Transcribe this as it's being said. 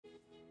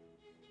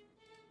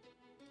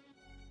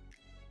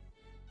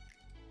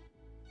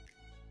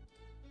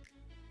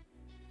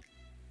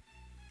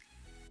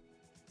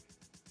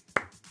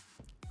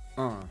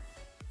Uh.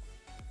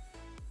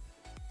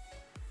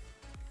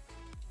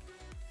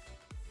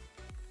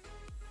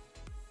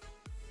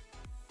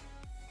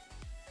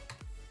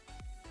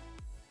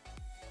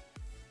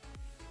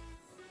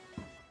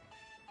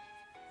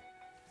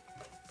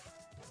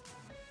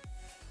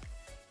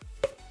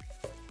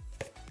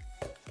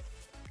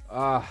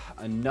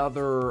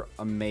 Another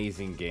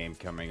amazing game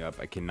coming up.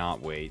 I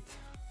cannot wait.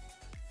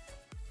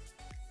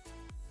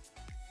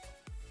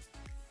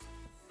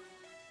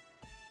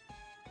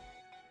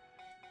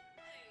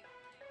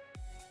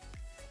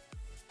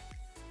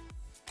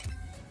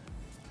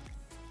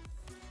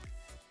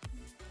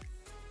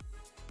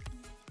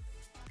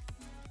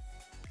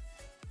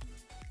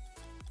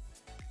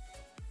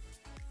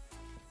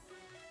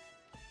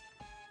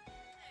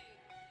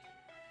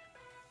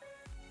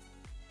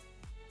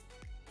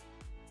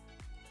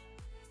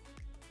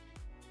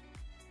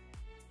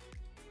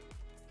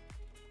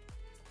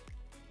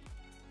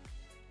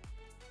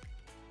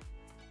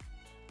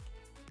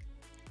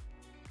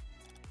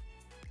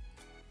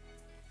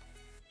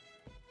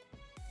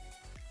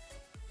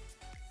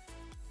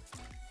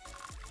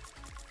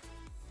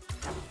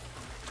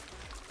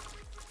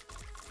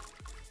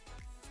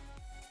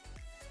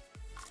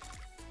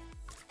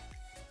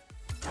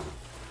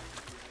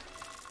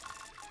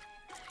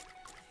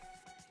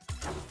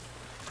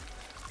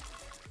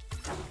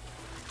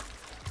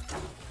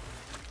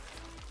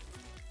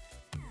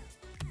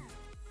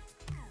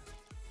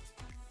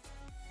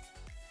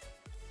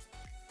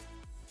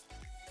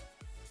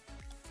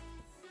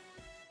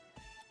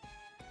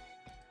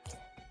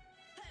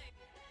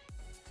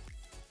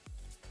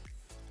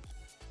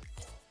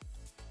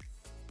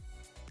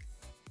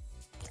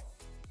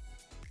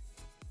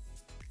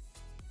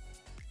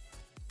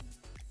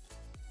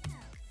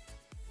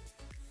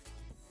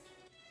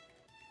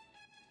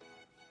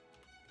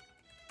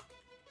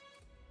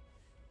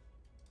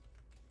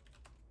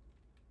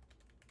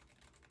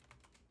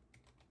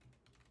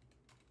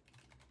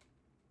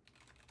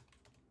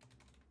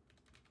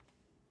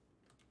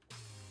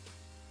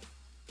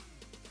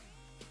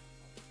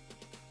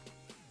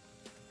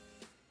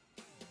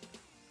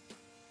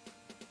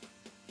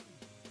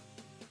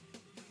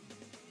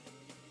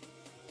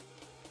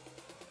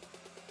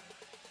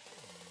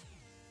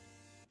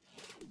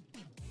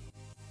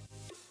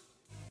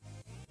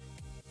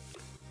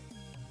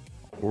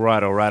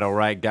 All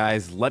right,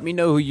 guys. Let me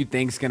know who you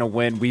think's going to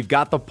win. We've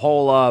got the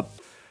poll up.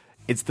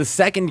 It's the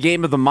second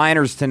game of the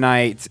minors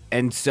tonight,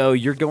 and so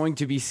you're going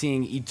to be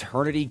seeing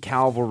Et3rnity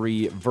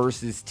Cavalry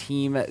versus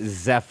Team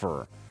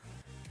Zephyr.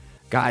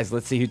 Guys,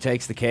 let's see who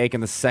takes the cake in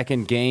the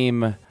second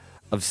game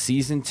of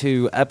Season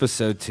 2,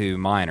 Episode 2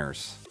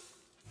 minors.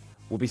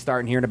 We'll be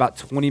starting here in about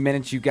 20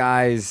 minutes, you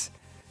guys.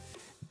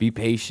 Be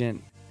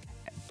patient,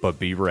 but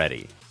be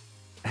ready.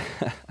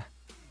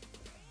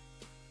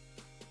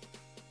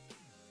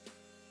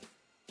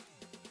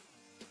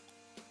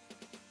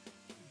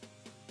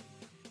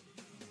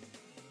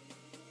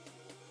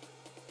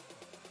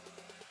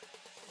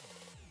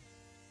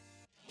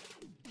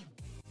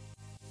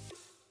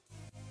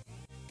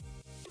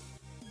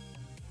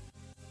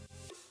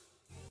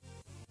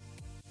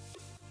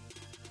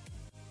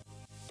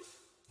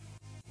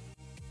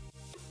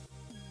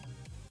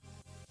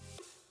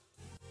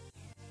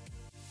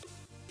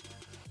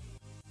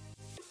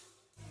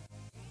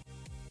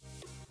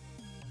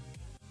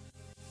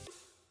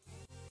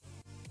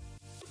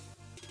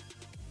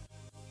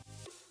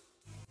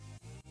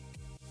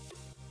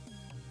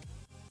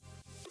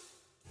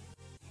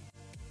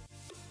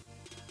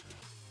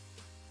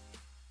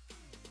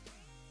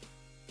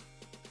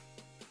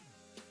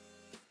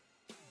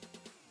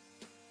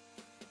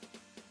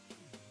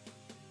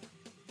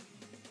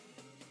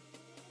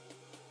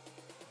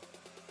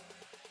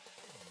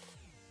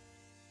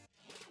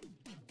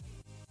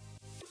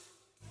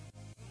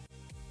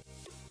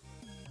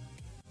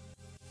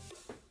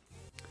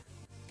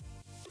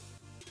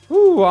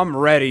 Whew, I'm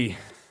ready.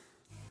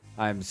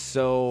 I'm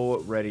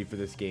so ready for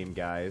this game,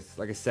 guys.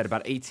 Like I said,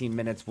 about 18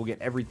 minutes, we'll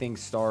get everything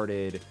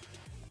started.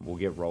 We'll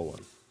get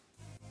rolling.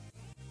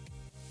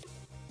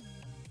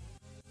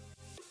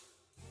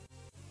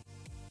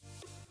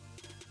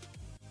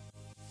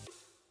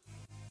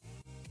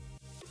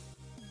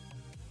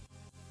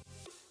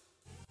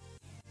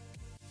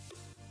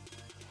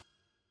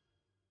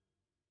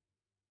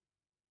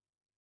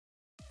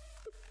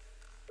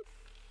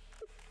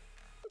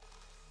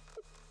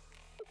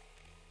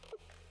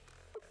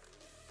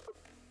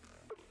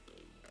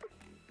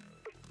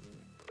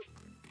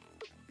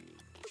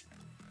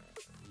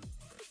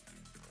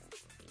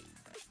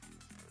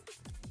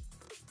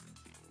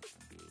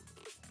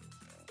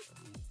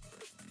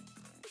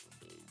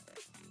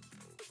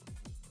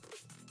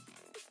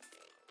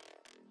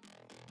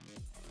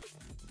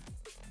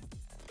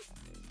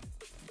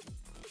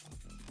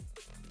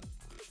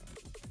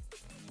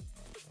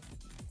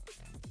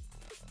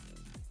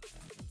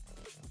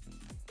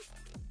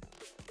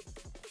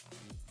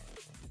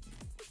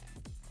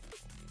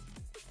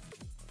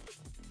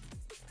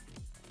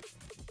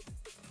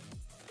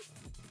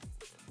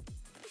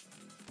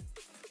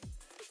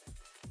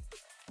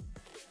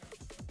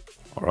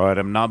 All right,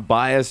 I'm not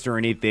biased or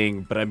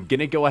anything, but I'm going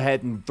to go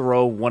ahead and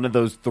throw one of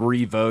those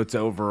 3 votes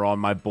over on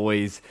my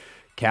boys'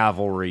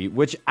 Cavalry,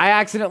 which I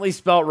accidentally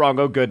spelt wrong.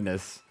 Oh,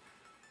 goodness.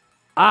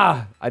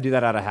 I do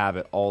that out of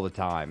habit all the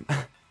time.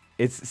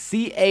 It's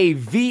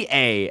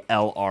Cavalry.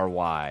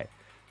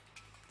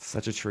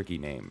 Such a tricky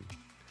name.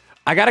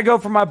 I got to go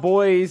for my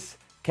boys'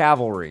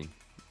 Cavalry.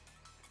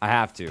 I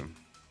have to.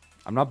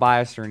 I'm not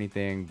biased or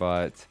anything,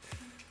 but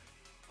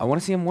I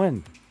want to see him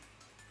win.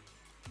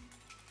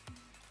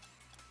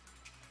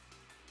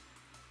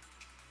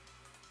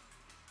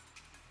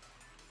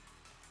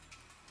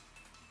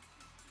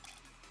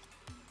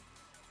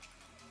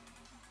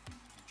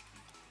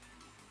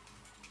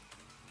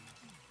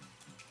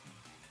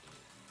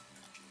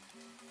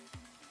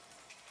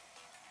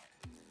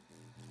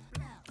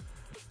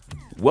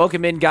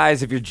 Welcome in,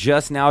 guys. If you're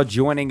just now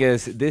joining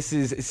us, this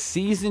is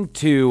Season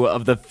 2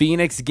 of the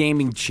Phoenix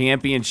Gaming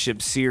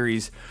Championship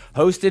Series,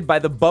 hosted by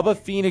the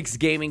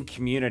BubbaPhoenixGaming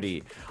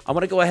Community. I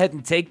want to go ahead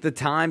and take the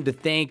time to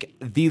thank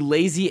the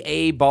Lazy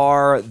A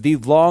Bar, the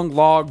Long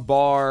Log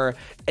Bar,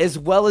 as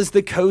well as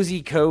the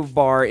Cozy Cove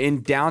Bar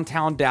in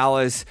downtown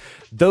Dallas.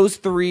 Those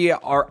 3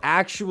 are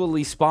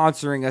actually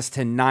sponsoring us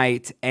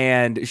tonight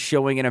and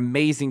showing an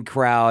amazing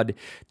crowd.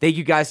 Thank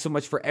you guys so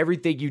much for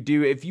everything you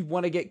do. If you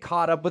want to get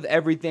caught up with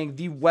everything,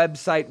 the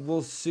website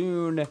will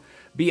soon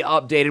be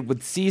updated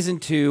with Season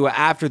 2.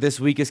 After this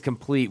week is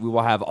complete, we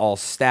will have all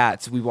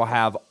stats. We will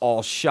have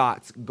all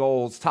shots,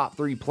 goals, top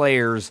 3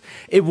 players.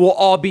 It will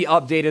all be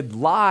updated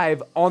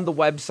live on the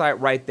website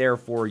right there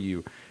for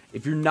you.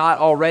 If you're not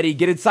already,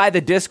 get inside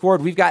the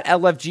Discord. We've got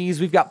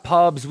LFGs, we've got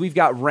pubs, we've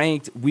got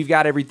ranked, we've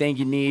got everything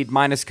you need,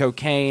 minus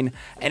cocaine.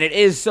 And it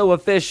is so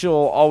official,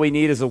 all we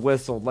need is a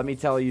whistle. Let me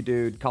tell you,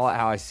 dude, call it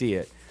how I see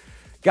it.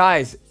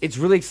 Guys, it's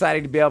really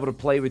exciting to be able to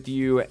play with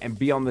you and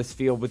be on this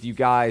field with you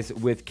guys,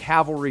 with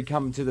Cavalry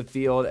coming to the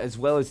field, as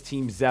well as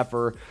Team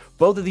Zephyr.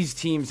 Both of these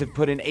teams have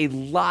put in a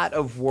lot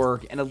of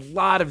work and a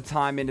lot of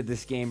time into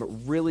this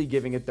game, really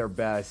giving it their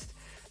best.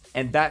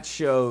 And that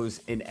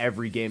shows in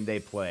every game they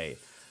play.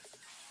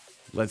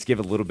 Let's give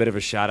a little bit of a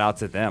shout out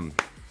to them.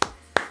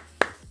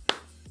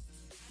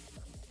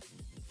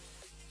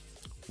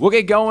 We'll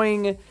get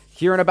going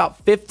here in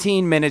about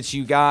 15 minutes,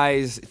 you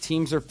guys.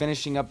 Teams are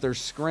finishing up their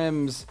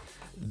scrims,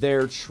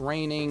 their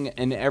training,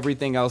 and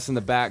everything else in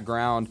the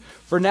background.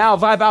 For now,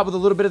 vibe out with a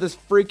little bit of this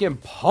freaking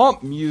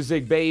pump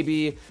music,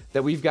 baby,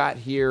 that we've got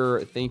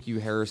here. Thank you,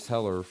 Harris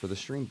Teller, for the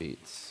stream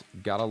beats.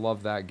 Gotta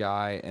love that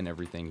guy and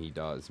everything he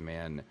does,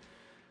 man.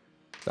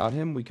 Without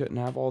him, we couldn't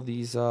have all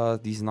these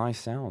nice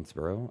sounds,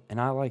 bro. And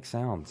I like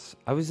sounds.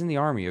 I was in the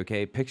Army,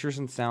 okay? Pictures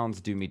and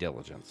sounds do me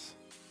diligence.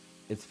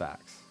 It's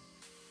facts.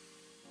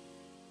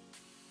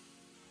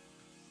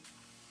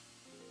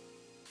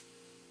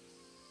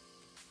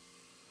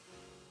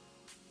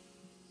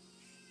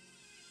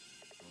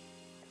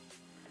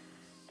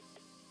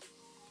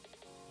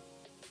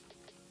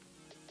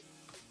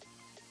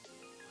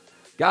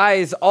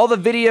 Guys, all the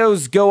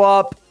videos go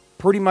up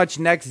pretty much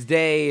next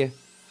day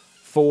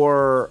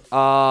for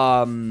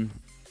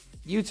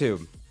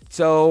YouTube.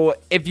 So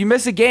if you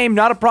miss a game,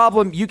 not a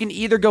problem. You can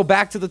either go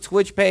back to the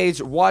Twitch page,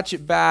 watch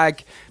it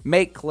back,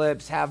 make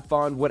clips, have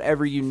fun,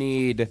 whatever you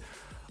need.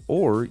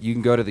 Or you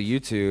can go to the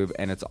YouTube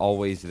and it's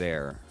always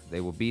there. They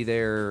will be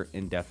there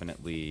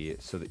indefinitely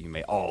so that you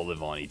may all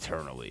live on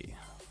eternally.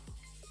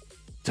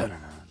 Ta-da-da.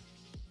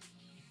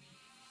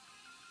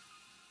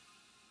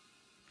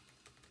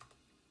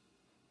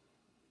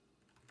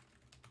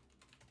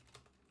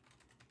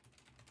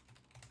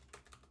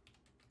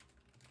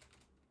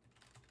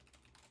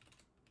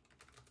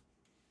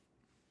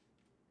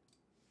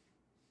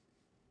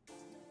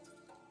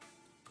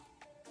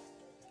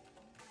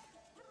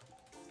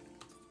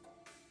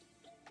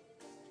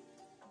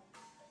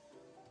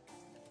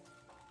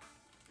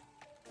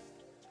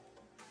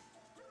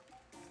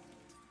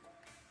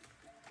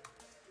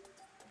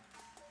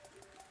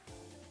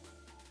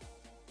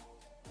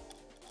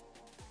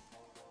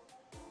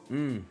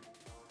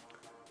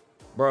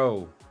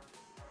 Bro.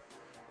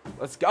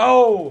 Let's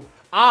go.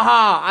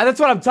 Aha. That's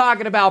what I'm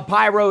talking about,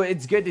 Pyro.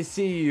 It's good to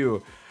see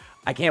you.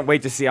 I can't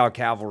wait to see how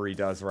Cavalry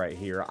does right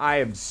here. I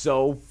am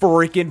so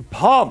freaking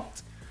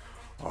pumped.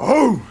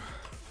 Oh.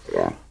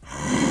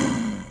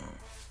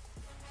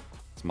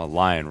 It's my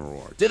lion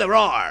roar. To the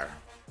roar.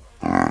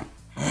 To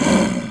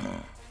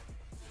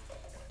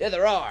the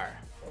roar.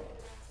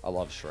 I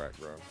love Shrek,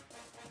 bro.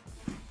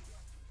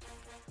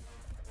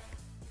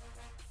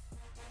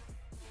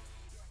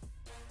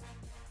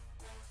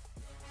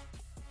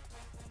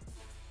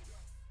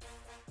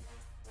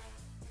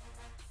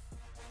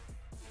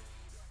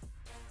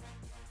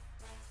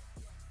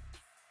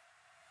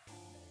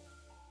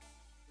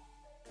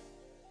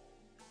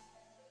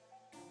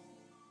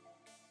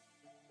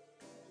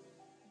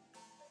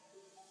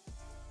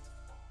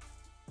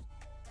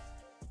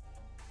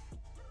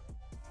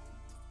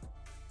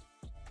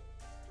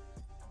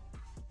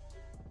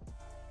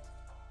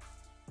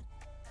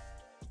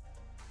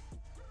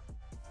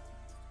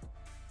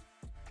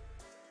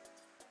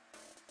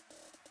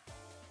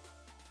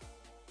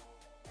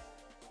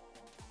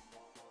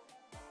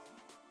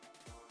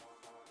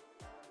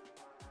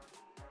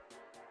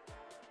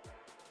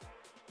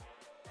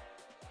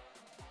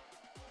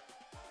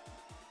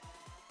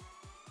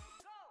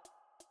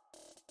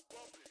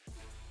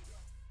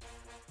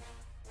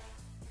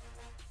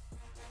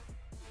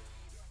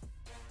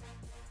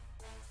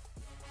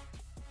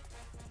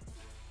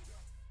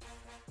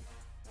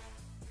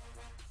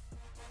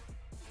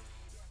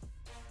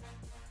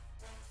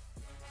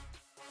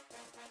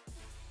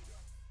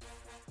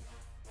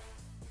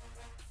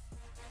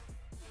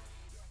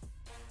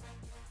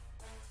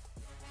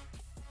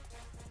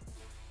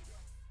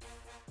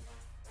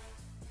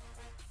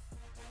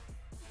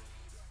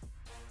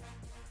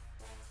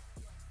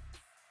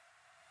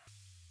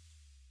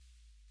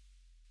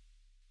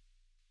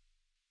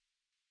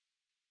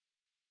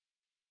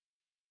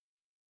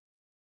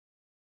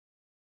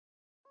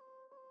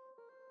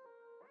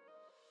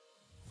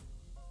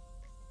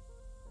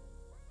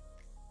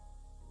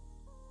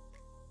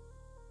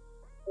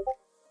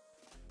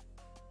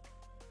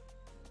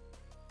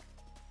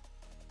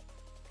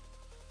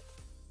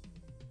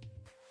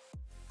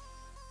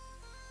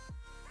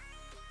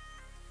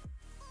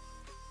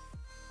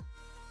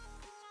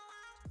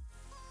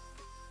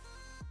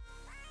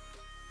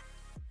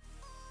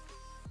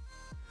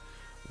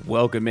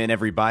 Welcome in,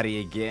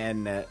 everybody,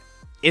 again.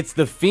 It's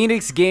the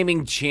Phoenix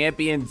Gaming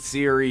Champion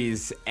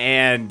Series,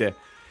 and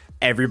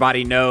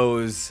everybody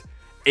knows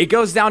it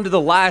goes down to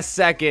the last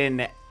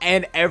second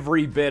and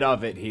every bit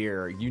of it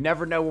here. You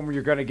never know when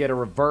you're going to get a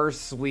reverse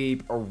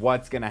sweep or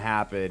what's going to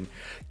happen.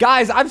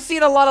 Guys, I've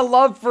seen a lot of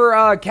love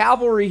for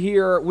Cavalry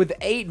here with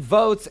 8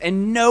 votes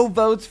and no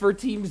votes for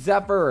Team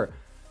Zephyr.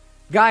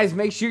 Guys,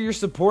 make sure you're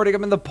supporting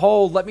them in the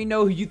poll. Let me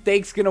know who you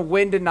think's going to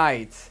win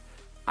tonight.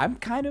 I'm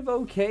kind of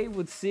okay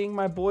with seeing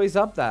my boys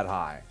up that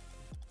high.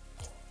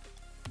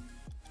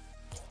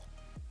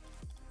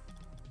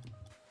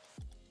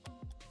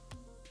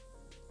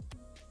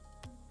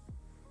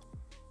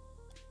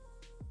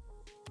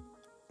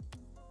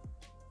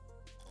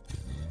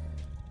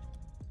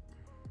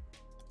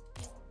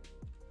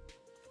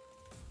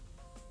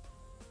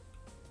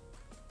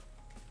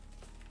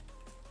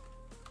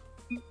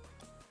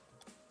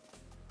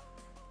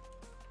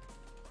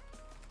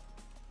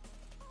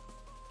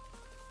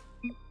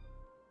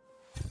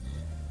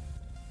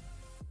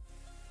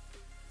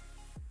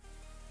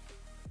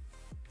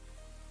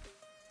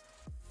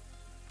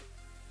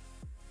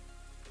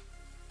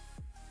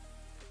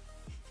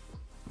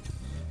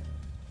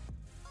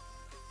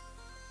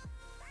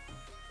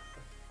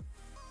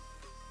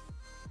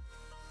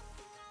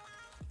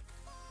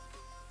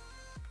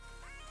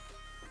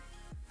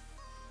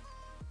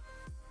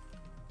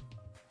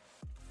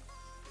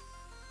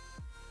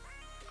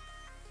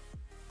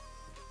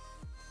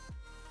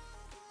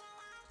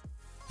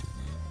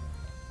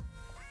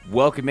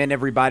 Welcome in,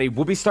 everybody.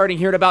 We'll be starting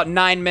here in about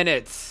 9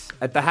 minutes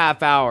at the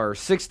half hour.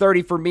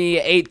 6:30 for me,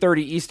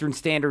 8:30 Eastern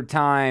Standard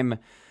Time,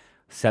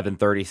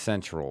 7:30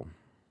 Central.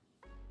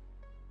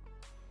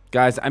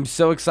 Guys, I'm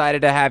so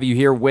excited to have you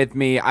here with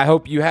me. I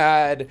hope you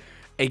had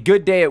a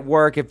good day at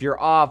work. If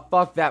you're off,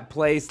 fuck that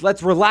place.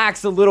 Let's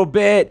relax a little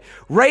bit.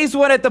 Raise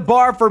one at the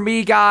bar for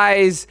me,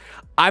 guys.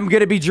 I'm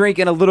going to be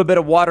drinking a little bit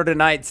of water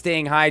tonight,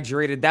 staying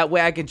hydrated. That way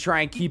I can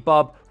try and keep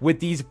up with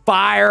these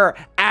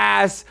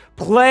fire-ass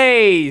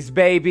plays,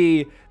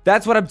 baby.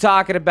 That's what I'm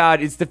talking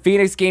about. It's the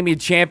Phoenix Gaming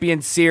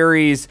Champion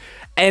Series,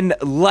 and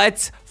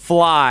let's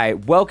fly.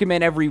 Welcome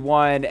in,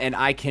 everyone, and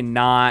I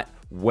cannot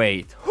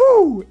wait.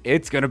 Whew,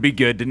 it's going to be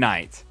good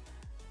tonight.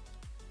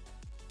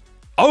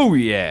 Oh,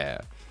 yeah.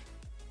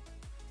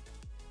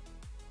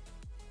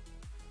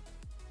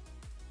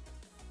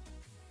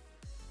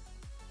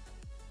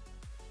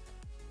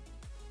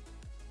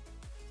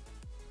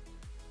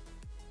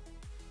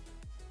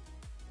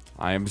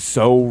 I am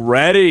so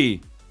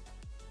ready.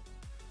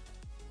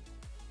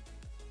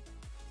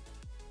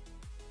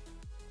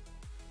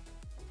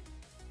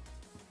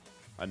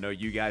 I know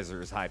you guys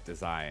are as hyped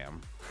as I am.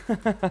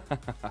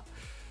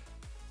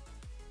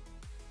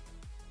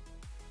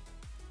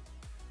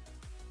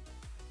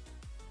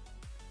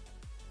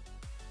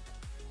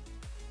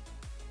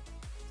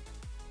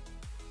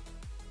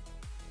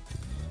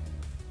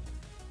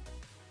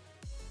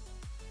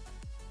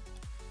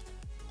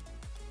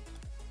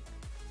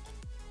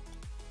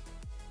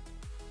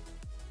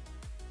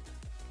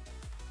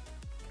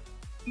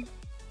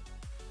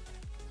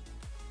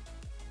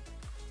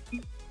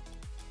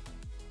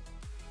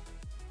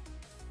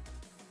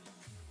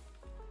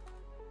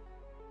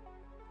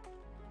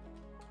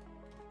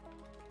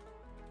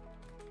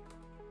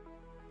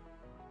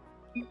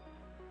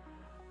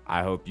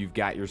 I hope you've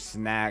got your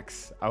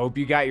snacks. I hope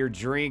you got your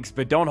drinks,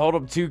 but don't hold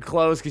them too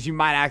close because you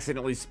might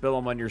accidentally spill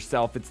them on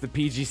yourself. It's the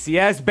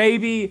PGCS,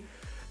 baby.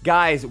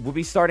 Guys, we'll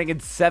be starting in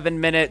 7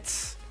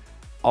 minutes.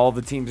 All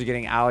the teams are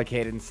getting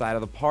allocated inside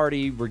of the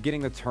party. We're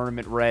getting the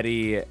tournament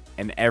ready,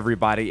 and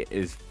everybody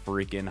is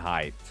freaking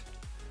hyped.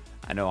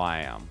 I know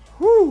I am.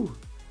 Whew.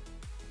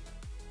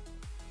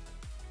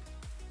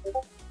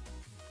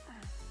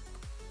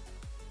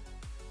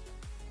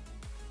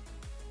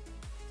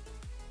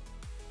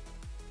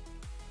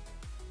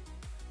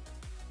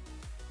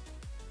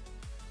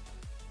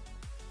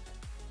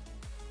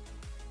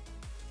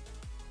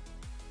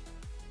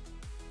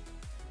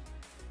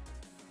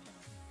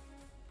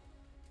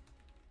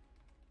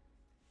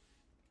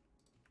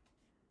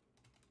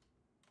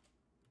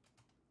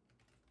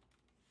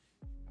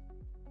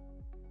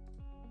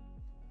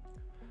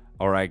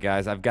 All right,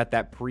 guys, I've got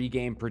that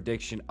pregame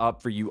prediction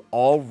up for you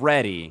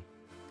already.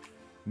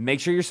 Make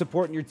sure you're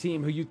supporting your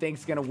team, who you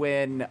think's going to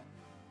win.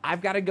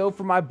 I've got to go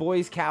for my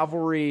boys,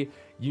 Cavalry.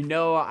 You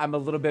know I'm a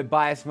little bit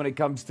biased when it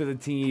comes to the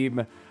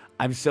team.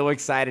 I'm so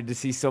excited to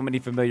see so many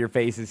familiar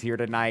faces here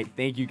tonight.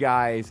 Thank you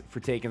guys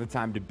for taking the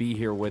time to be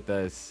here with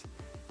us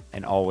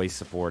and always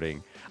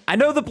supporting. I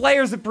know the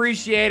players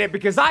appreciate it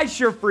because I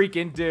sure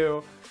freaking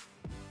do.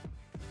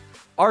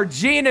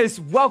 Arginus,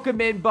 welcome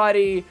in,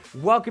 buddy.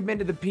 Welcome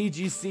into the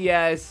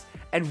PGCS,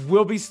 and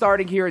we'll be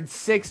starting here in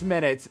 6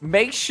 minutes.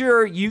 Make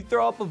sure you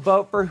throw up a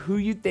vote for who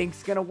you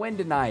think's gonna win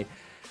tonight.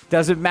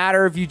 Doesn't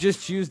matter if you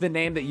just choose the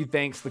name that you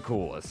think's the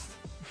coolest.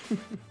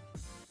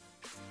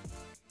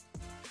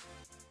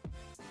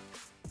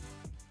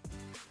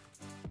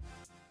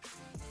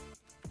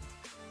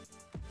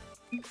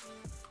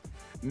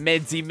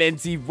 Minty,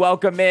 Minty,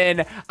 welcome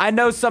in. I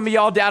know some of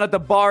y'all down at the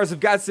bars have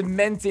got some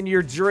mint in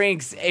your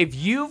drinks. If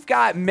you've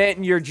got mint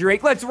in your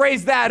drink, let's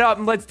raise that up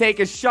and let's take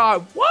a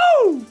shot.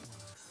 Woo!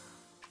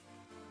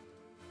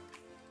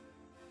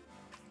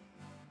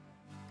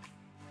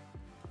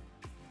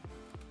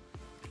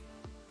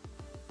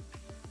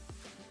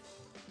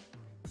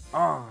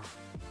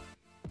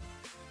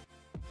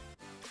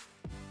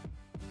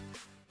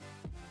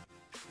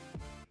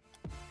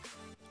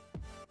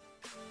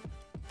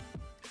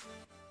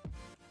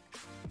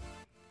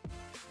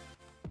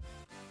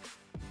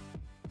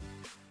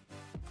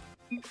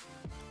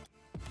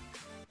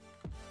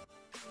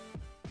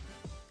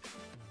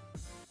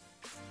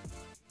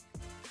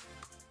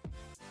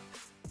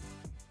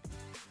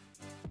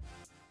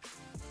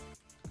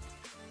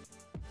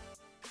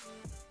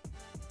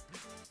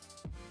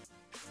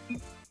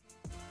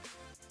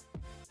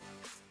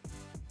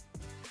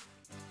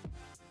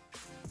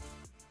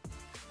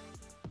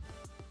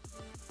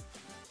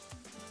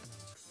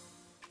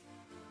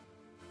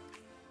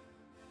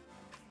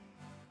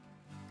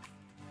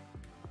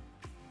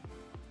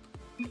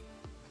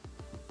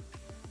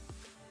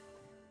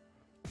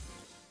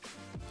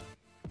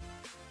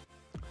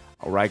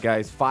 All right,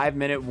 guys,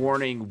 5-minute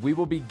warning. We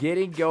will be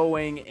getting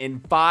going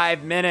in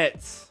 5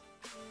 minutes.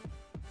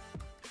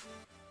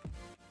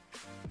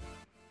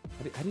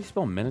 How do you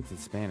spell minutes in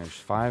Spanish?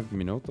 5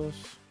 minutos?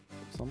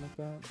 Something like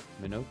that?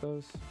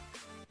 Minutos?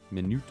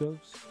 Minutos?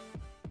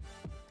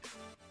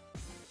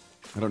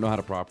 I don't know how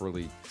to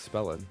properly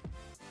spell it.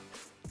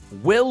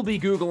 We'll be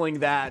Googling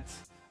that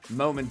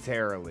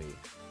momentarily.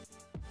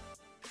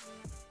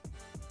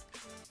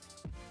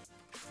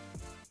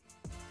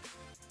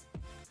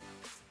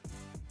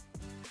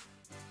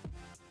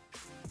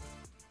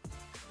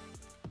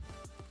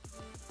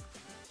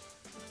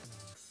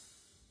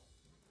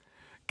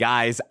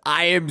 Guys,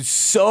 I am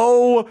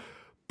so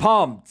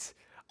pumped.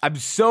 I'm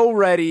so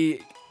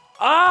ready.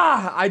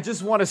 I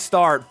just want to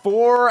start.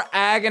 4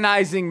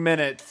 agonizing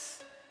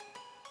minutes.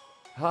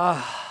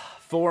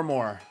 4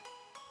 more.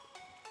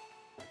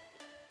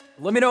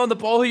 Let me know in the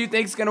poll who you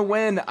think's going to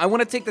win. I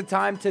want to take the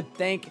time to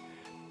thank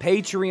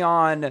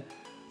Patreon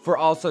for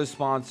also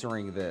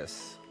sponsoring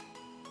this.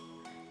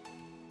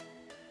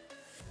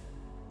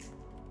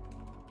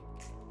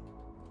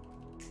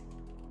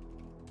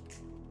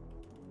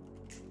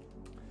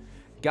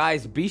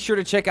 Guys, be sure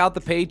to check out the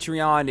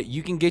Patreon.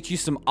 You can get you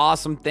some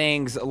awesome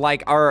things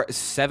like our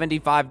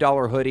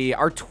 $75 hoodie,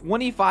 our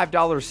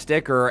 $25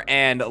 sticker,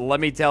 and let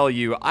me tell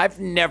you, I've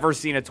never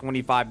seen a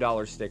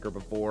 $25 sticker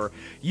before.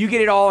 You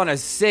get it all in a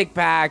sick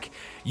pack.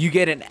 You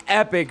get an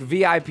epic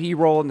VIP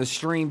role in the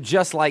stream,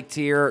 just like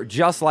Tier,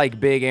 just like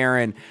Big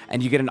Aaron,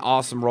 and you get an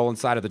awesome role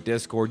inside of the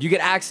Discord. You get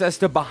access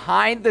to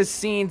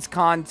behind-the-scenes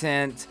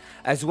content,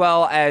 as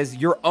well as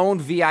your own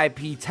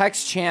VIP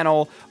text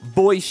channel,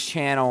 voice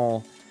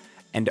channel,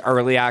 and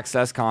early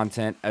access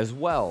content as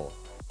well.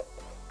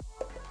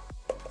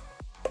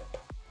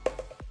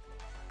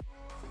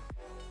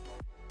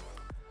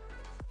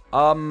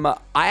 I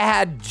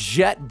had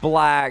jet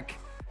black,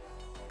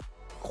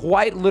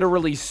 quite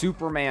literally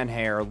Superman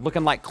hair,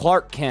 looking like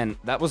Clark Kent.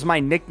 That was my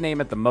nickname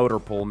at the motor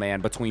pool,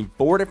 man, between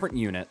 4 different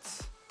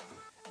units.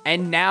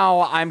 And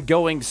now I'm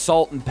going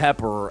salt and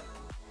pepper,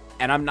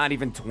 and I'm not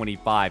even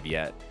 25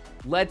 yet.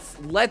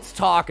 Let's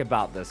talk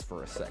about this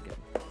for a second.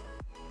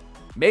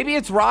 Maybe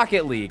it's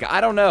Rocket League.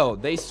 I don't know.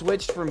 They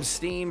switched from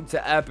Steam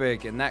to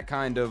Epic, and that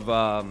kind of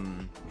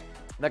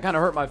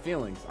hurt my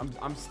feelings.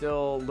 I'm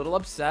still a little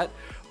upset,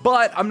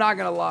 but I'm not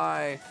gonna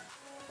lie.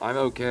 I'm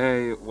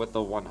okay with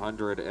the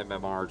 100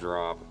 MMR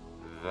drop.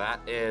 That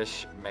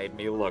ish made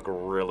me look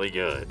really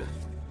good.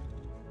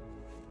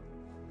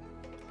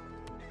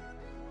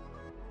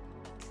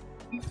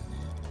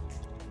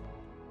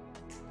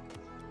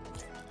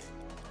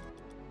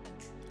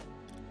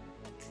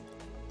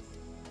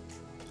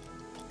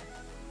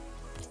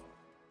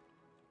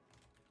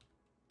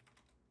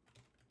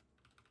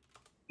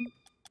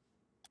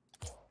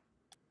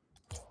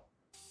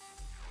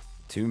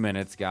 Two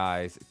minutes,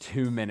 guys.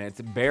 2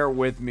 minutes. Bear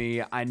with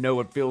me. I know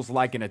it feels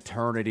like an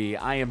eternity.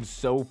 I am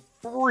so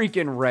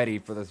freaking ready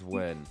for this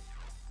win.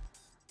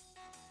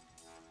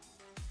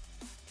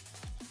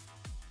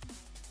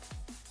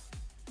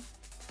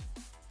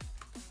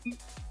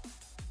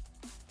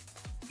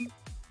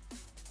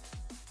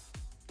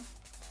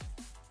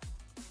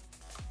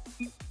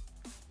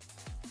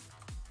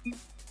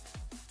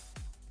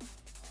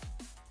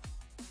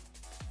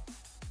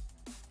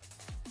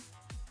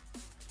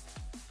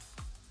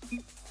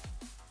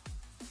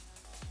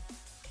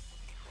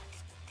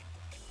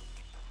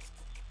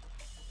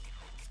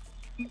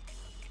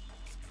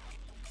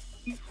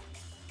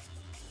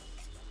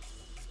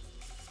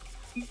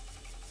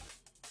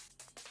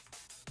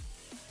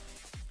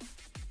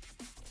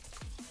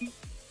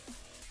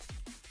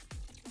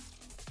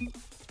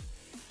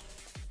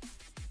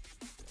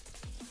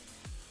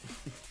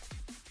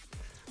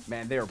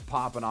 Man, they are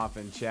popping off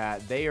in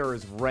chat. They are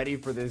as ready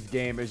for this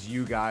game as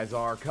you guys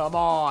are. Come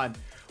on.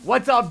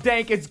 What's up,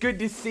 Dank? It's good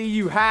to see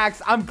you,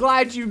 Hacks. I'm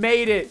glad you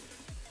made it.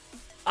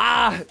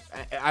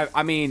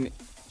 I mean,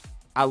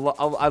 I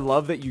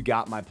love that you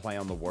got my play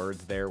on the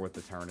words there with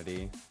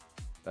Et3rnity.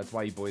 That's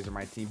why you boys are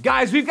my team.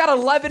 Guys, we've got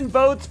 11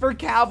 votes for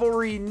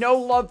Cavalry. No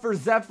love for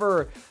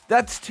Zephyr.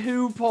 That's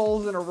 2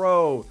 polls in a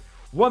row.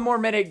 1 more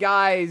minute,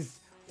 guys.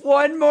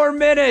 1 more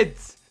minute.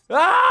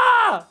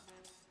 Ah!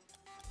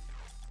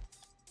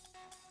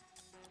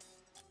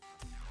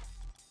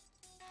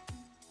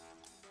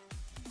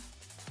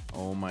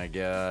 Oh my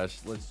gosh.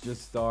 Let's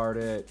just start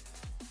it.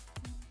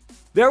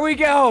 There we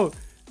go.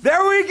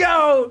 There we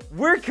go.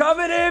 We're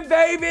coming in,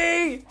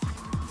 baby.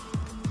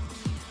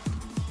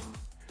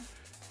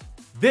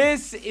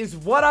 This is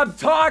what I'm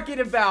talking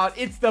about.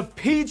 It's the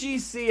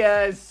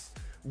PGCS.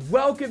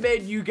 Welcome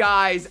in, you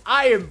guys.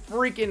 I am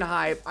freaking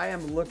hype. I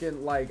am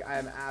looking like I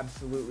am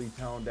absolutely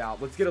toned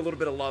out. Let's get a little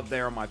bit of love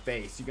there on my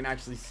face. You can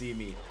actually see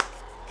me.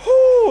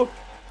 Whew.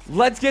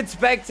 Let's get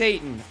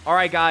spectating. All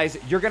right, guys.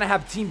 You're going to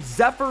have Team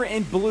Zephyr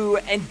in blue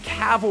and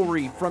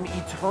Cavalry from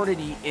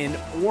Et3rnity in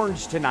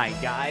orange tonight,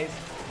 guys.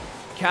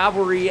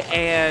 Cavalry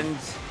and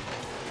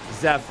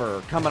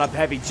Zephyr coming up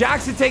heavy.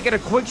 Jackson taking a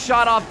quick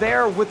shot off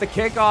there with the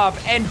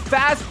kickoff, and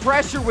fast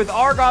pressure with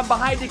Argon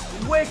behind it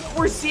quick.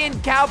 We're seeing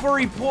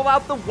Cavalry pull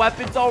out the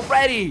weapons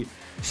already.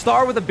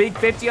 Star with a big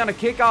 50 on a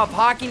kickoff.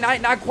 Hockey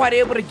Knight not quite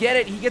able to get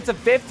it. He gets a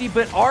 50,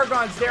 but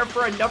Argon's there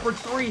for a number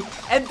 3,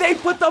 and they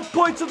put the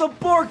points on the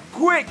board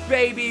quick,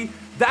 baby.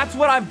 That's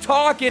what I'm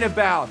talking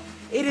about.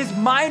 It is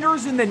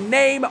minors in the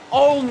name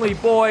only,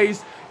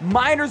 boys.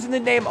 Minors in the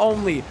name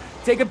only.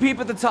 Take a peep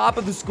at the top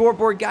of the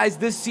scoreboard, guys.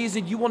 This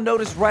season, you will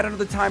notice right under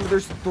the timer,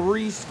 there's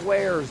 3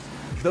 squares.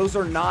 Those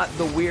are not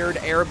the weird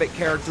Arabic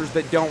characters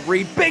that don't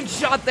read. Big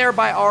shot there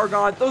by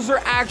Argon. Those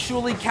are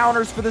actually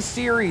counters for the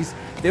series.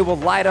 They will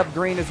light up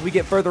green as we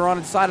get further on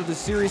inside of the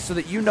series so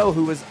that you know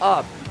who is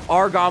up.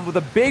 Argon with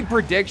a big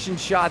prediction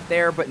shot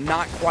there, but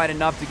not quite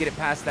enough to get it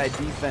past that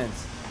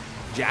defense.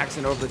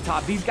 Jackson over the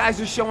top. These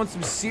guys are showing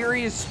some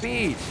serious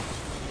speed.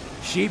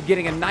 Sheep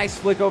getting a nice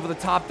flick over the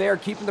top there,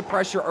 keeping the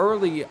pressure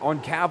early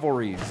on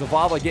Cavalry.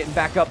 Zavala getting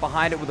back up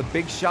behind it with a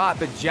big shot,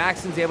 but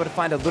Jackson's able to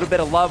find a little bit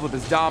of love with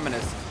his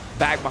dominance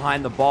back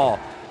behind the ball.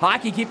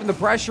 Hockey keeping the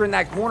pressure in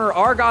that corner.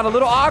 Argon a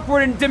little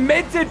awkward, and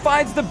Demented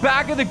finds the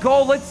back of the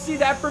goal. Let's see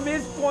that from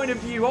his point of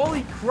view.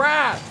 Holy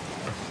crap.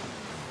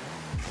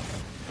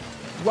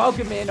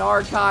 Welcome in,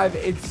 Archive.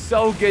 It's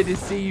so good to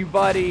see you,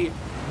 buddy.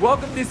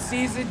 Welcome to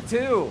Season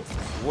 2.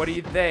 What do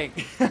you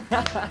think?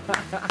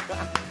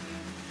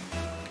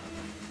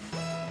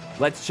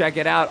 Let's check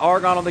it out.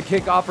 Argon on the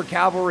kickoff for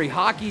Cavalry.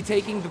 Hockey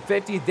taking the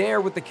 50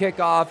 there with the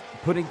kickoff,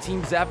 putting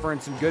Team Zephyr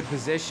in some good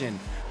position.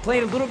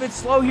 Playing a little bit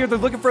slow here. They're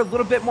looking for a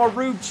little bit more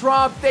room.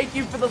 Trump, thank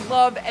you for the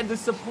love and the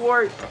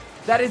support.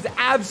 That is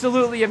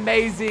absolutely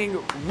amazing.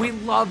 We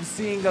love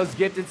seeing those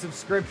gifted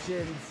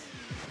subscriptions.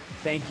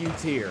 Thank you,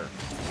 Tier.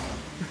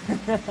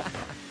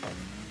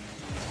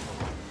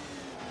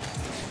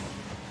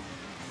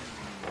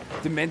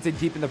 Demented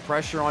keeping the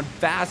pressure on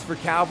fast for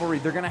Cavalry.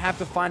 They're going to have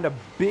to find a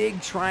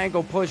big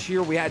triangle push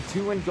here. We had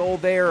 2 in goal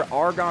there.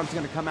 Argon's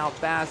going to come out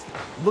fast,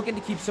 looking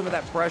to keep some of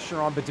that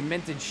pressure on, but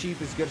Demented Sheep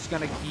is just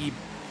going to keep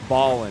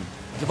balling.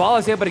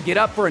 Zavala's able to get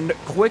up for a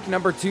quick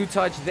number 2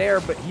 touch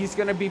there, but he's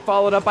going to be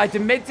followed up by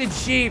Demented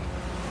Sheep.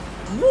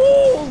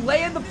 Woo!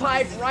 Laying the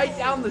pipe right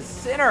down the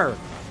center.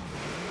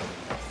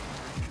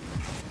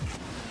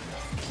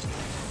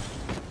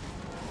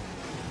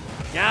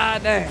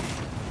 God dang.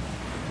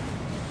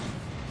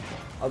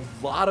 A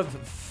lot of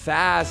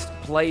fast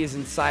plays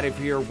inside of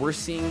here. We're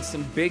seeing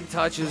some big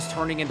touches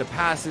turning into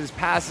passes,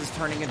 passes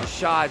turning into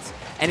shots,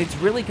 and it's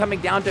really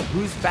coming down to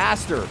who's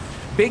faster.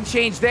 Big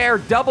change there.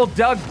 Double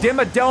Doug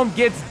Dimmadome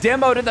gets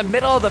demoed in the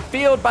middle of the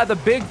field by the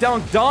Big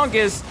Dunk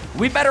Dongus.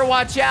 We better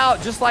watch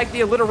out. Just like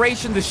the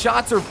alliteration, the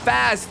shots are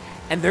fast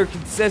and they're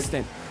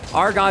consistent.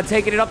 Argon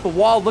taking it up the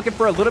wall, looking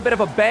for a little bit of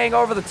a bang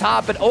over the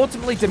top, but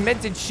ultimately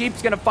Demented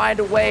Sheep's going to find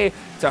a way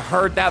to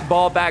herd that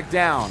ball back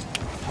down.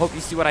 Hope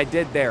you see what I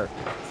did there.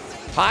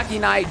 Hockey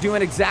Knight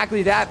doing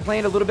exactly that,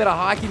 playing a little bit of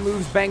hockey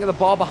moves, banging the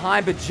ball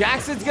behind, but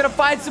Jackson's going to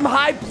find some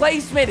high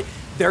placement.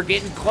 They're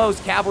getting close.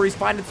 Cavalry's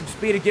finding some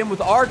speed again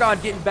with Argon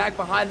getting back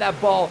behind that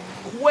ball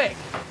quick.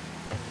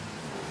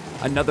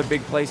 Another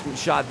big placement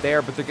shot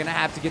there, but they're going to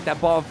have to get that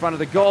ball in front of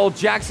the goal.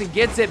 Jackson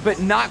gets it, but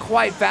not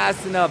quite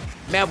fast enough.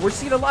 Man, we're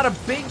seeing a lot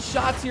of big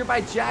shots here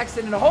by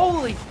Jackson, and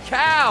holy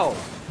cow!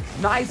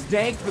 Nice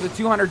dank for the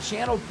 200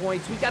 channel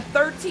points. We got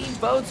 13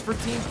 votes for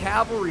Team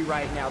Cavalry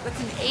right now. That's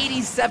an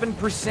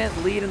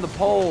 87% lead in the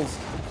polls.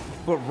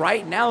 But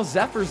right now,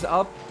 Zephyr's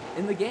up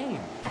in the game.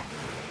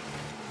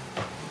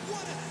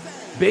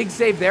 Big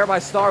save there by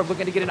Star,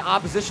 looking to get an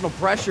oppositional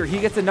pressure. He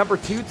gets a number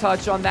 2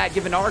 touch on that,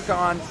 giving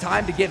Argon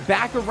time to get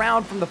back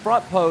around from the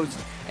front post,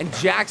 and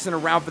Jackson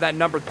around for that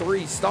number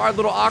 3. Star a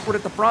little awkward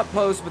at the front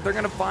post, but they're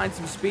going to find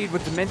some speed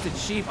with Demented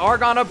Sheep.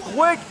 Argon up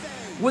quick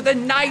with a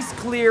nice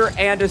clear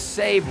and a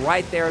save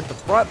right there at the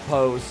front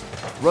post.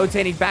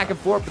 Rotating back and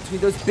forth between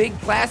those big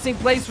passing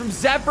plays from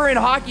Zephyr, and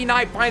Hockey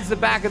Knight finds the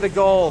back of the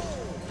goal.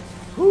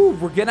 Whew,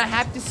 we're going to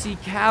have to see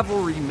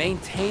Cavalry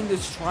maintain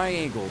this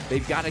triangle.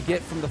 They've got to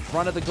get from the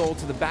front of the goal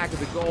to the back of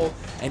the goal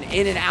and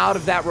in and out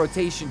of that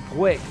rotation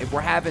quick. If we're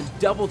having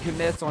double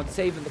commits on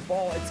saving the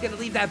ball, it's going to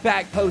leave that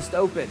back post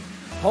open.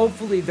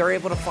 Hopefully, they're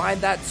able to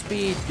find that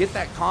speed, get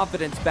that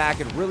confidence back,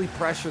 and really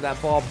pressure that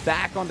ball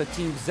back onto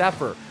Team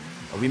Zephyr.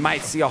 We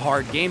might see a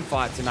hard game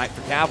fought tonight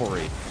for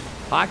Cavalry.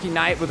 Hockey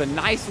Knight with a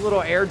nice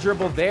little air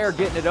dribble there,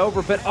 getting it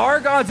over, but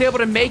Argon's able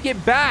to make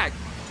it back.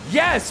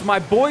 Yes, my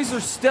boys are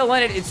still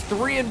in it. It's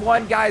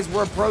 3-1, guys.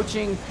 We're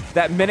approaching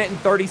that minute and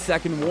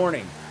 30-second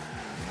warning.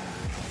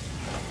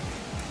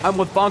 I'm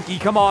with Funky.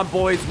 Come on,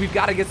 boys. We've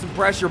got to get some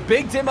pressure.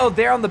 Big demo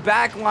there on the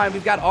back line.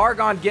 We've got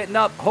Argon getting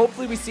up.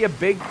 Hopefully, we see a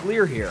big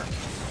clear here.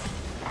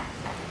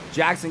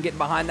 Jackson getting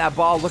behind that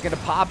ball, looking to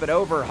pop it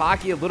over.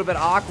 Hockey a little bit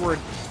awkward.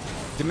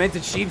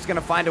 Demented Sheep's going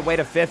to find a way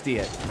to 50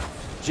 it.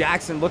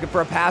 Jackson looking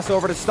for a pass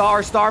over to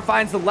Star. Star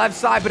finds the left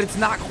side, but it's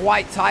not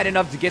quite tight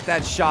enough to get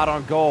that shot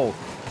on goal.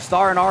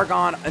 Star and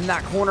Argon in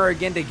that corner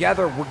again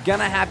together. We're going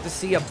to have to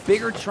see a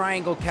bigger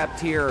triangle kept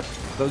here.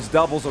 Those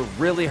doubles are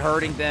really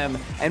hurting them.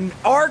 And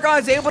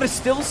Argon's able to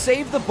still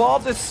save the ball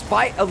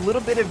despite a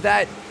little bit of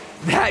that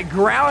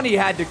ground he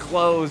had to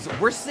close.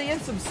 We're seeing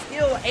some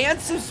skill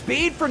and some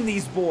speed from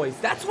these boys.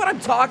 That's what I'm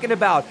talking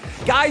about.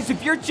 Guys,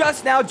 if you're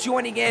just now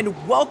joining in,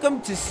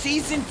 welcome to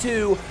Season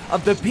 2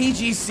 of the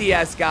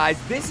PGCS,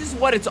 guys. This is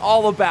what it's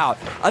all about.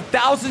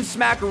 1,000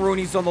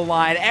 smackaroonies on the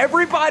line.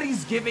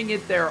 Everybody's giving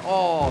it their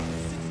all.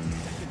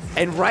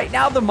 And right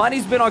now, the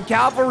money's been on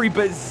Cavalry,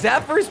 but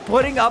Zephyr's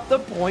putting up the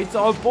points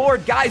on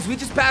board. Guys, we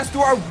just passed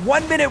through our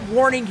 1-minute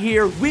warning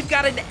here. We've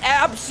got an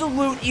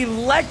absolute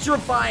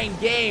electrifying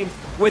game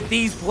with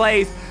these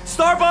plays.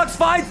 Starbucks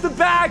finds the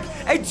back,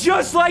 and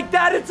just like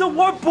that, it's a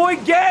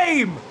 1-point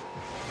game.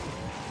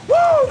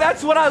 Woo,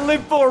 that's what I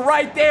live for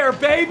right there,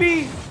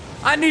 baby.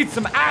 I need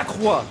some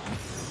aqua.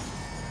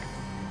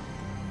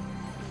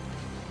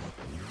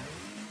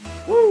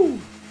 Woo.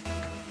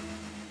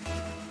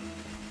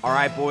 All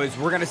right, boys,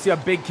 we're going to see a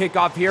big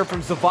kickoff here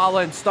from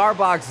Zavala and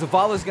Starbucks.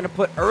 Zavala's going to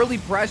put early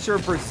pressure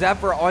for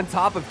Zephyr on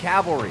top of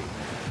Cavalry.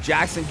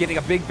 Jackson getting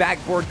a big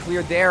backboard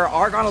clear there.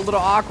 Argon a little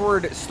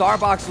awkward.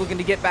 Starbucks looking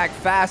to get back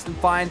fast and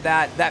find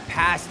that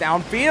pass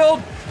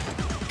downfield.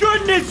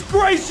 Goodness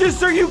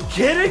gracious, are you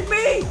kidding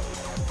me?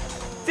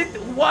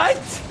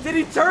 What? Did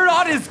he turn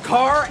on his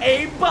car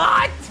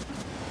aimbot?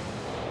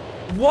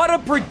 What a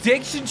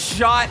prediction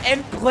shot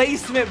and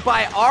placement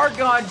by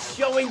Argon,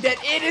 showing that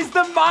it is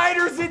the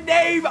minors in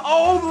name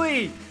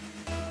only.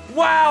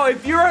 Wow,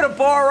 if you're at a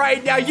bar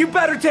right now, you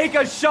better take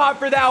a shot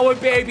for that one,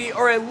 baby,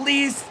 or at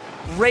least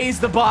raise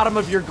the bottom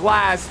of your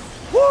glass.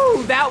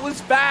 Woo, that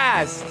was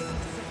fast.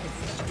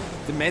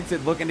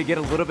 Demented looking to get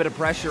a little bit of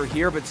pressure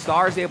here, but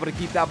Star's able to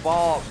keep that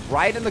ball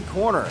right in the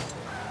corner.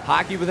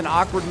 Hockey with an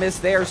awkward miss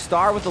there.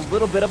 Star with a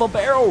little bit of a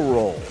barrel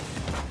roll.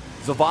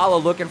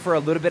 Zavala looking for a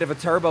little bit of a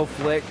turbo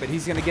flick, but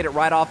he's going to get it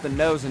right off the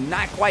nose and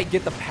not quite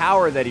get the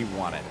power that he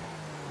wanted.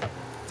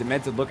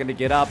 Demented looking to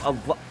get up.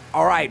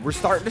 All right, we're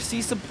starting to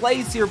see some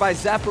plays here by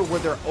Zephyr where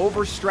they're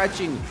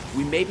overstretching.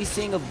 We may be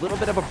seeing a little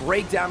bit of a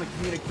breakdown in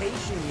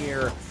communication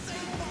here.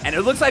 And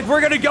it looks like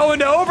we're going to go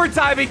into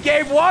overtime in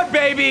game 1,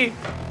 baby.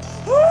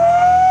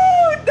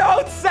 Woo!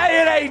 Don't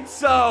say it ain't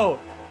so.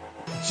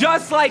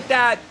 Just like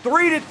that,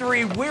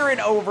 3-3, we're in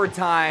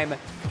overtime.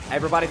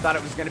 Everybody thought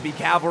it was going to be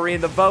Cavalry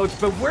in the votes,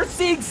 but we're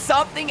seeing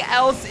something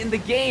else in the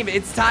game.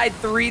 It's tied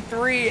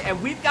 3-3,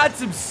 and we've got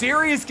some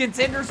serious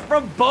contenders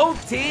from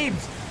both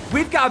teams.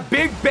 We've got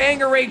big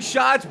banger-rate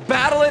shots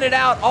battling it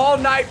out all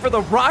night for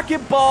the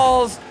Rocket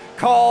Balls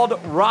called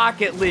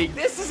Rocket League.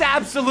 This is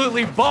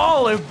absolutely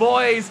ballin',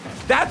 boys.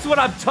 That's what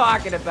I'm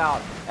talking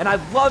about. And I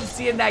love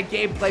seeing that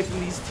gameplay from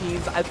these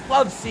teams. I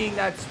love seeing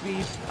that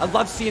speed. I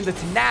love seeing the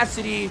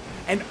tenacity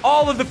and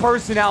all of the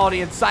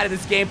personality inside of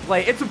this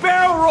gameplay. It's a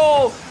barrel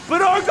roll,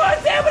 but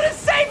Argon's able to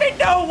save it.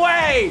 No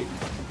way.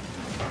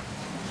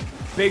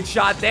 Big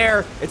shot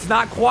there. It's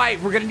not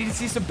quite. We're going to need to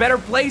see some better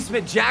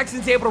placement.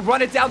 Jackson's able to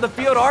run it down the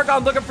field.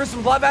 Argon looking for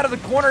some love out of the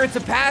corner. It's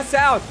a pass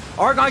out.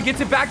 Argon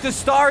gets it back to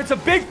Star. It's a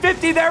big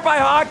 50 there by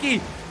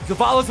Hockey.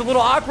 Zavala's a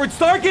little awkward.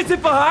 Star gets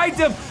it behind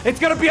him.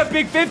 It's going to be a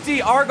big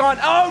 50. Argon.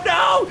 Oh,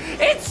 no.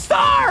 It's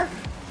Star.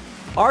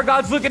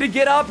 Argon's looking to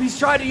get up. He's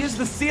trying to use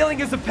the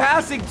ceiling as a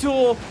passing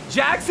tool.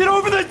 Jackson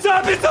over the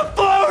top. It's a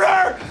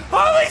floater.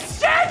 Holy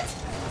shit.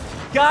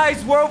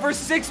 Guys, we're over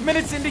 6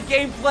 minutes into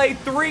gameplay.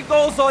 3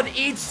 goals on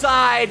each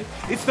side.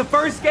 It's the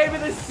first game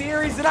of the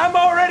series, and I'm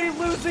already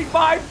losing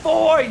my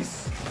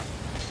voice.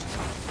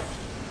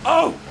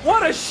 Oh,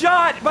 what a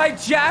shot by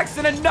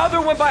Jackson. Another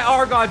one by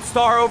Argon.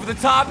 Star over the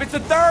top. It's a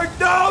third.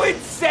 No,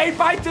 it's saved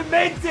by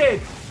Demented.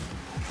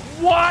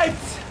 What?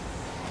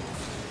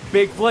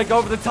 Big flick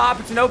over the top.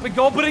 It's an open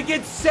goal, but it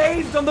gets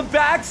saved on the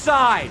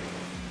backside.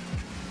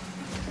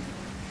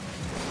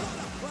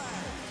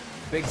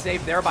 Big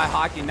save there by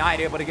Hockey Knight,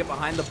 able to get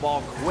behind the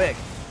ball quick.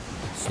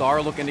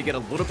 Star looking to get a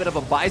little bit of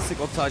a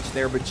bicycle touch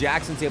there, but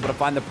Jackson's able to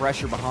find the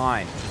pressure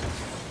behind.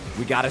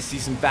 We got to see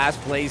some fast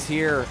plays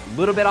here. A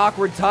little bit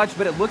awkward touch,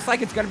 but it looks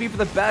like it's going to be for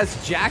the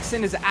best.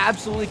 Jackson is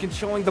absolutely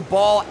controlling the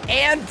ball,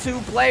 and 2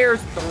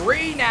 players,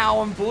 3 now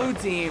on blue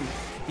team.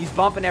 He's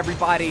bumping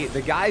everybody.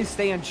 The guy's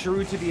staying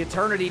true to the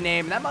Eternity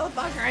name. That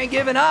motherfucker ain't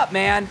giving up,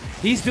 man.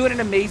 He's doing an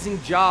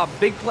amazing job.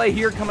 Big play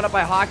here coming up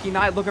by Hockey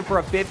Knight, looking for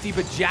a 50,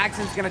 but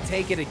Jackson's going to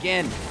take it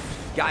again.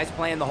 Guys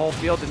playing the whole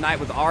field tonight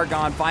with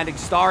Argon finding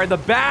Star in the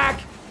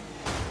back.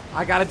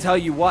 I got to tell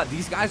you what,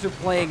 these guys are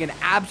playing an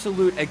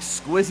absolute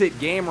exquisite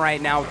game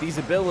right now with these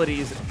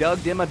abilities. Doug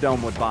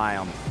Dimmadome would buy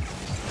them.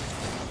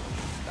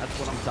 That's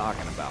what I'm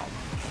talking about.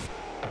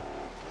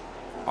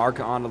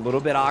 Archon a little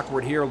bit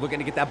awkward here, looking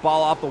to get that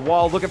ball off the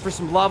wall, looking for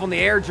some love on the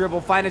air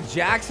dribble, finding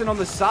Jackson on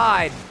the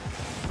side.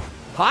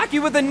 Hockey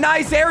with a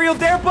nice aerial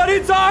there, but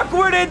it's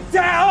awkward and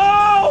down.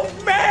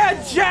 Oh,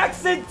 man,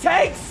 Jackson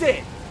takes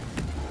it.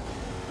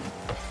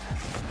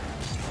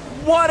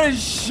 What a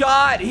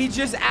shot. He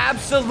just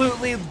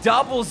absolutely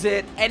doubles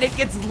it, and it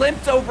gets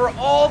limped over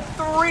all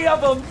 3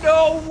 of them.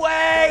 No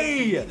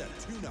way.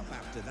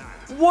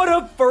 What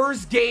a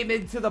first game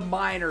into the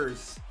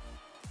minors.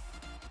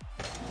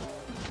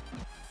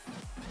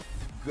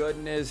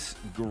 Goodness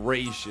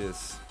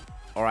gracious.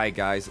 All right,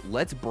 guys,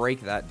 let's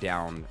break that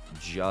down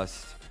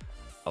just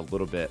a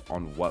little bit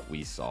on what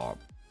we saw.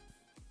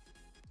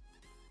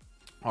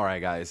 All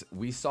right, guys,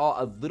 we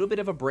saw a little bit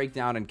of a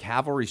breakdown in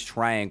Cavalry's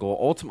triangle.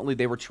 Ultimately,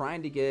 they were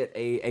trying to get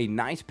a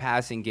nice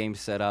passing game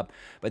set up,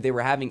 but they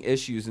were having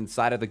issues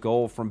inside of the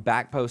goal from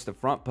back post to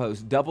front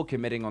post, double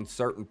committing on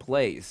certain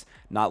plays.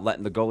 Not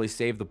letting the goalie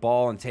save the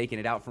ball and taking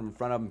it out from in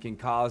front of them can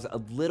cause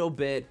a little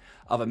bit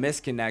of a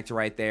misconnect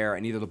right there,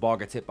 and either the ball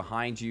gets hit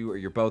behind you or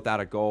you're both out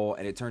of goal,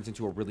 and it turns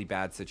into a really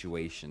bad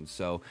situation.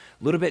 So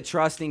a little bit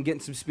trusting,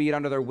 getting some speed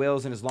under their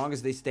wheels, and as long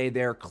as they stay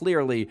there,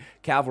 clearly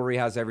Cavalry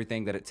has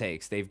everything that it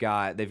takes. They've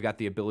got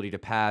the ability to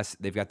pass,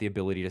 they've got the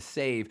ability to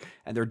save,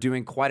 and they're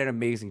doing quite an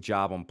amazing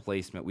job on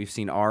placement. We've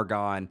seen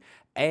Argon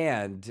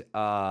and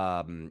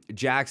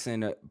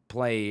Jackson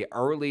play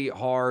early,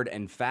 hard,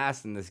 and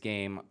fast in this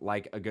game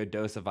like a good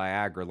dose of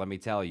Viagra, let me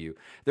tell you.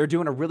 They're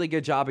doing a really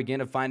good job,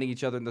 again, of finding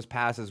each other in those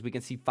passes. We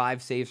can see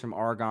 5 saves from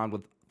Argon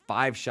with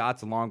 5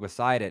 shots along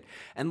beside it.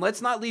 And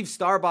let's not leave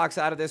Starbox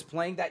out of this,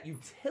 playing that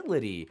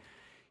utility.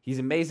 He's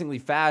amazingly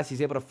fast.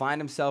 He's able to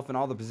find himself in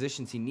all the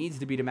positions he needs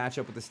to be to match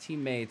up with his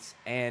teammates.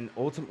 And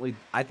ultimately,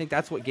 I think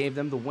that's what gave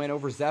them the win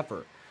over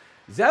Zephyr.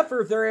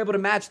 Zephyr, if they're able to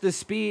match the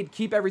speed,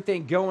 keep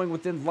everything going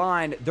within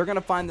line, they're going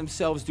to find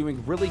themselves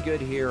doing really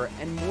good here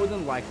and more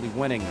than likely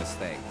winning this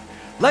thing.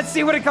 Let's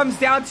see what it comes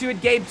down to in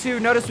Game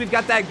 2. Notice we've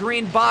got that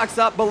green box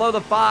up below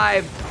the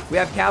 5. We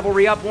have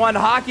Cavalry up 1.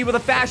 Hockey with a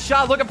fast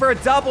shot, looking for a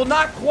double.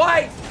 Not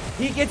quite.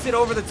 He gets it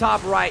over the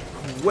top right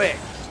quick.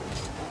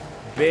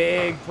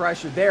 Big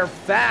pressure there,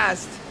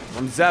 fast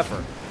from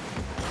Zephyr.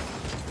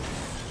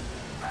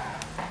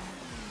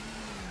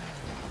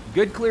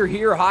 Good clear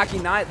here. Hockey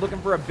Knight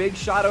looking for a big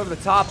shot over the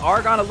top.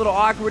 Argon a little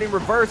awkward in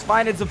reverse.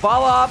 Finding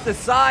Zavala off the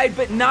side,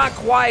 but not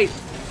quite.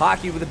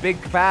 Hockey with a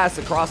big pass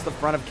across the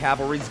front of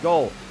Cavalry's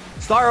goal.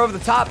 Star over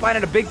the top,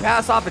 finding a big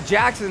pass off of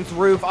Jackson's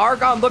roof.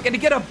 Argon looking to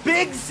get a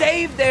big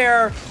save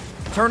there.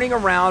 Turning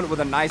around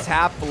with a nice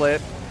half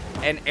flip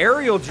and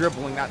aerial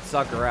dribbling that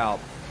sucker out.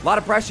 A lot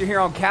of pressure here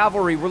on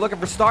Cavalry. We're looking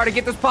for Star to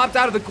get this popped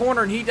out of the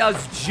corner, and he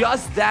does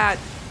just that.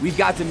 We've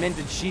got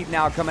Demented Sheep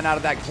now coming out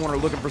of that corner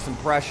looking for some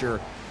pressure,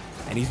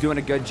 and he's doing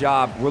a good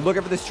job. We're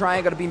looking for this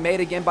triangle to be made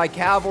again by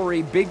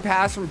Cavalry. Big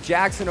pass from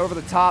Jackson over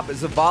the top, but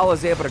Zavala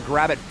is able to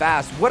grab it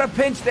fast. What a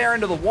pinch there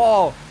into the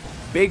wall.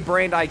 Big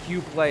brained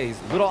IQ plays.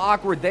 A little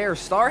awkward there.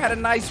 Star had a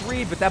nice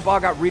read, but that ball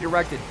got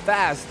redirected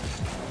fast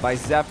by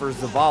Zephyr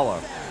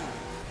Zavala.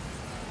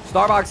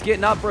 Starbox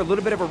getting up for a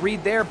little bit of a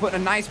read there, putting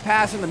a nice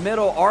pass in the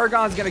middle.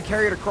 Argon's going to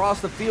carry it across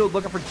the field,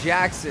 looking for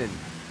Jackson.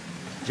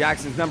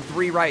 Jackson's number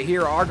 3 right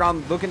here.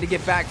 Argon looking to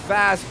get back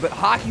fast, but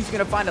Hockey's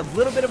going to find a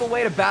little bit of a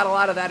way to battle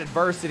out of that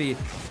adversity.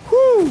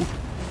 Whoo!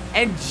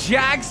 And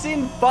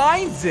Jackson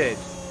finds it.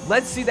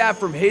 Let's see that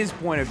from his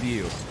point of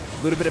view.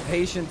 A little bit of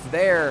patience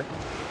there.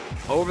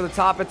 Over the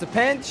top, it's a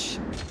pinch.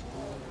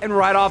 And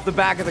right off the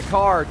back of the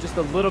car, just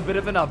a little bit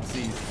of an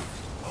upsies.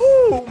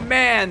 Whoo,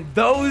 man,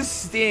 those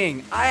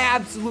sting. I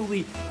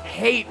absolutely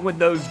hate when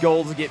those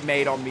goals get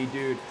made on me,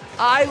 dude.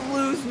 I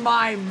lose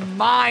my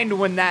mind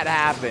when that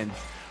happens.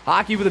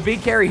 Hockey with a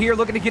big carry here,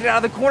 looking to get it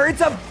out of the corner.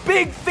 It's a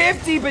big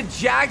 50, but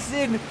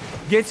Jackson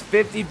gets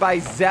 50 by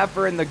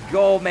Zephyr in the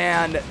goal,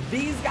 man.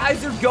 These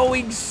guys are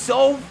going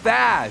so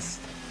fast.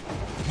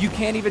 You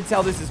can't even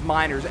tell this is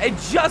minors. And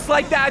just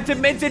like that,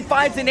 Demented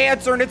finds an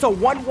answer, and it's a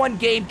 1-1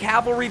 game,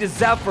 Cavalry to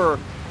Zephyr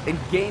in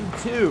Game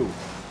 2.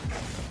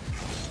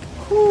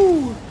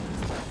 Whew.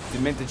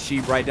 Demented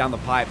Sheep right down the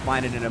pipe,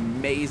 finding an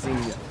amazing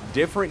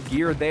different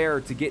gear there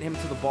to get him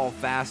to the ball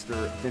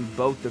faster than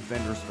both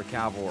defenders for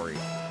Cavalry.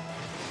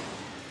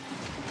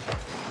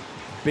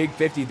 Big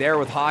 50 there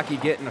with Hockey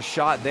getting a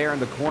shot there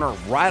in the corner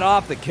right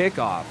off the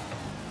kickoff.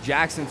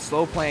 Jackson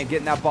slow playing,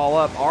 getting that ball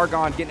up.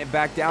 Argon getting it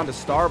back down to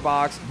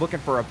Starbox, looking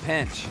for a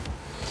pinch.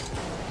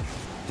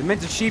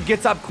 Demented Sheep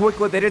gets up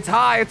quick with it. It's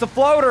high. It's a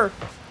floater.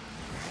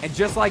 And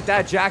just like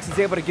that, Jackson's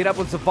able to get up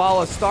with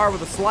Zavala. Star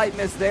with a slight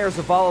miss there.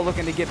 Zavala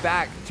looking to get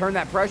back, turn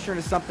that pressure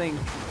into something.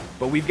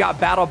 But we've got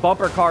battle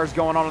bumper cars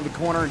going on in the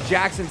corner, and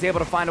Jackson's able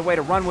to find a way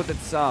to run with it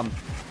some.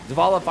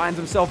 Zavala finds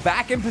himself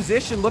back in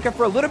position, looking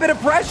for a little bit of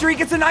pressure. He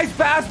gets a nice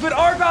pass, but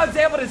Argon's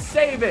able to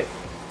save it.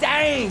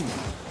 Dang!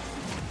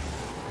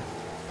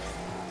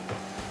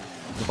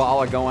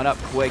 Zavala going up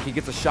quick. He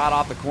gets a shot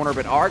off the corner,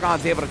 but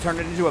Argon's able to turn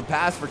it into a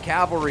pass for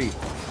Cavalry.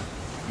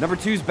 Number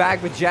 2's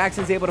back, but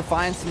Jackson's able to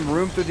find some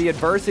room through the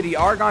adversity.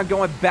 Argon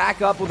going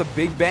back up with a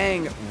big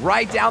bang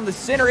right down the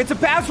center. It's a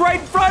pass right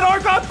in front.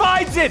 Argon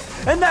finds it,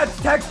 and that's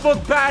textbook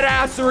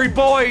badassery,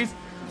 boys.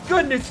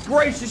 Goodness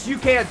gracious, you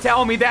can't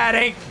tell me that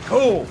ain't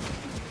cool.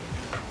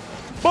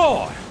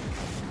 Boy,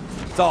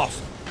 it's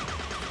awesome.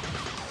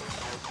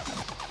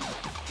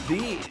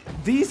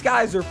 These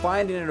guys are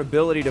finding an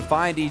ability to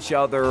find each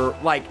other,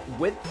 like,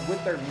 with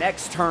their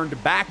necks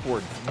turned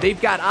backward. They've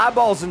got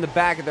eyeballs in the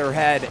back of their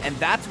head, and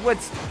that's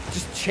what's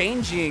just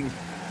changing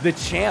the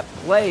champ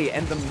play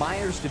and the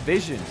minors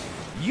division.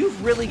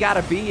 You've really got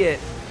to be at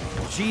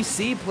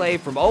GC play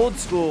from old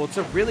school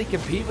to really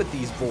compete with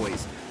these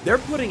boys. They're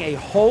putting a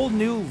whole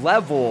new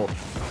level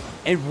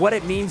in what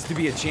it means to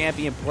be a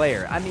champion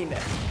player. I mean,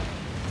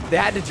 they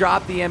had to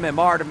drop the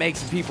MMR to make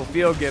some people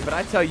feel good, but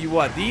I tell you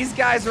what, these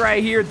guys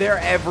right here, they're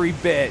every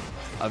bit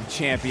of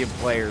champion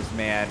players,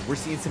 man. We're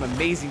seeing some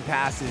amazing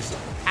passes,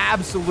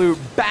 absolute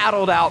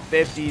battled out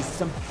 50s,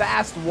 some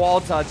fast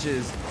wall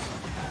touches.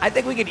 I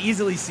think we could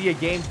easily see a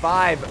game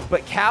 5,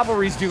 but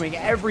Cavalry's doing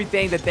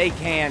everything that they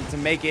can to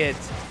make it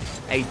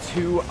a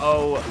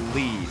 2-0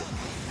 lead.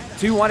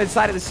 2-1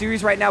 inside of the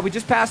series right now. We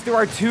just passed through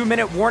our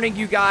 2-minute warning,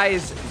 you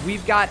guys.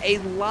 We've got a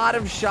lot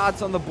of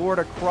shots on the board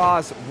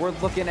across. We're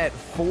looking at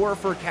 4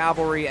 for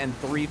Cavalry and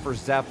 3 for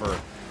Zephyr.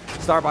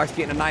 Starbucks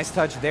getting a nice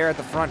touch there at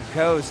the front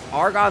coast.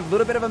 Argon, a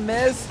little bit of a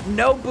miss.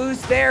 No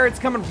boost there. It's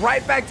coming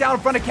right back down in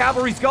front of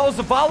Cavalry's goal.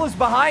 Zavala's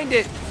behind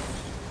it.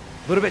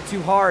 A little bit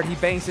too hard. He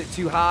banks it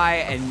too high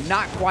and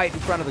not quite in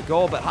front of the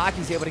goal, but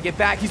Hockey's able to get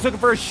back. He's looking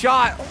for a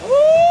shot.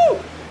 Woo!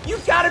 You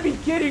gotta be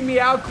kidding me.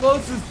 How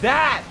close is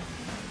that?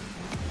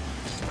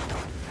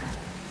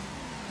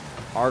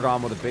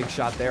 Argon with a big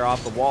shot there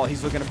off the wall.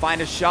 He's looking to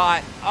find a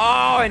shot.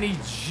 Oh, and he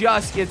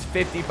just gets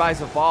 50 by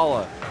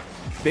Zavala.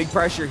 Big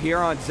pressure here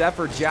on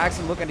Zephyr.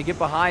 Jackson looking to get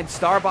behind.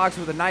 Starbucks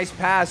with a nice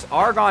pass.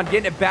 Argon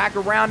getting it back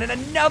around, and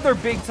another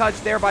big touch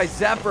there by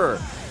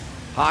Zephyr.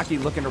 Hockey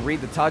looking to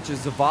read the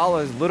touches.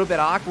 Zavala is a little bit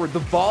awkward. The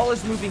ball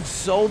is moving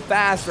so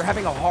fast. They're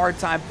having a hard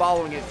time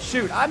following it.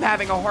 Shoot, I'm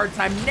having a hard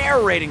time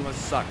narrating this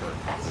sucker.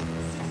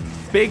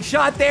 Big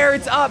shot there.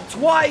 It's up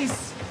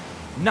twice.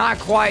 Not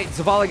quite.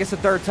 Zavala gets the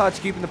 3rd touch,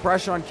 keeping the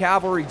pressure on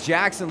Cavalry.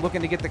 Jackson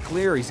looking to get the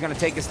clear. He's going to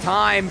take his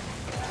time.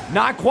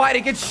 Not quite.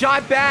 It gets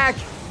shot back.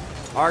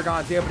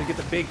 Argon's able to get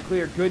the big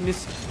clear.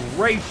 Goodness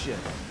gracious.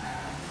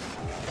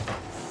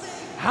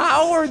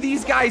 How are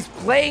these guys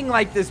playing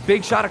like this?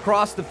 Big shot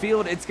across the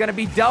field. It's going to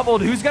be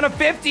doubled. Who's going to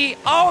 50?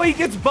 Oh, he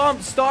gets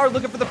bumped. Star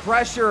looking for the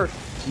pressure.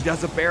 He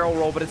does a barrel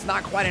roll, but it's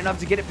not quite enough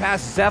to get it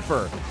past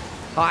Zephyr.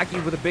 Hockey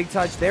with a big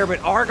touch there, but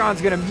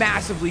Argon's going to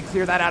massively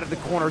clear that out of the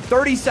corner.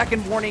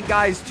 30-second warning,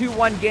 guys.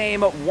 2-1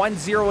 game,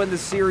 1-0 in the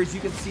series.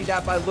 You can see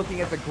that by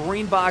looking at the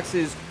green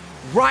boxes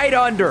right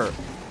under.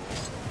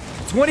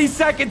 20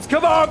 seconds.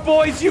 Come on,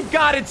 boys. You've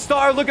got it.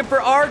 Star looking for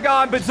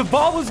Argon, but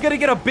Zavala's going to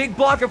get a big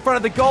block in front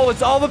of the goal.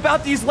 It's all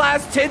about these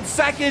last 10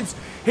 seconds.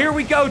 Here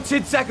we go.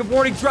 10-second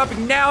warning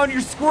dropping now on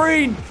your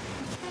screen.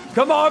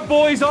 Come on,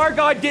 boys.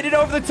 Argon getting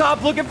over the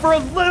top, looking for a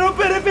little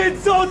bit of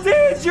insult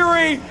to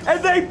injury,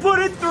 and they put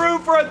it through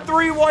for a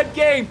 3-1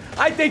 game.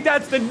 I think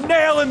that's the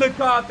nail in the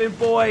coffin,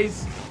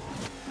 boys.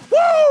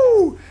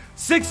 Woo!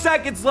 6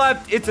 seconds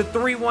left. It's a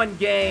 3-1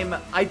 game.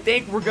 I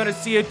think we're going to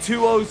see a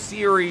 2-0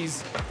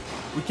 series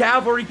with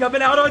Cavalry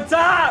coming out on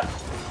top.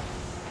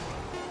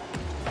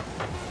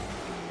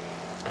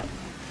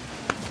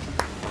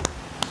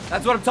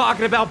 That's what I'm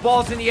talking about.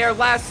 Balls in the air.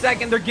 Last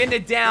second, they're getting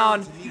it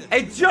down.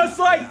 And just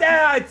like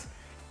that,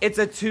 it's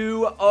a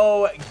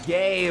 2-0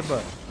 game.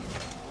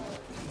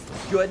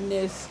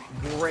 Goodness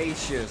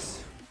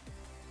gracious.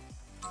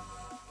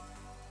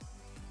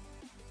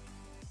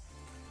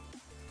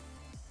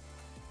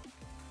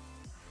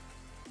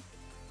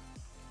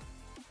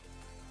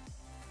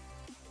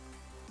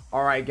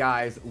 All right,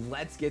 guys,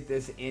 let's get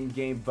this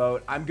in-game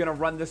vote. I'm going to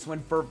run this one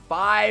for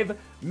 5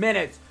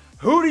 minutes.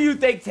 Who do you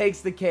think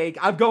takes the cake?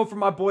 I'm going for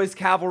my boys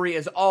Cavalry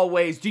as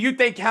always. Do you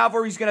think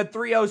Cavalry's going to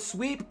 3-0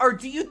 sweep? Or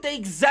do you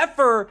think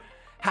Zephyr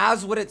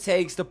has what it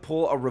takes to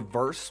pull a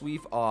reverse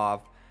sweep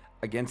off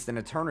against an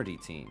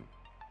Et3rnity team?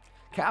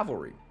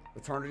 Cavalry,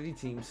 Et3rnity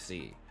Team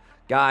C.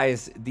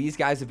 Guys, these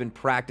guys have been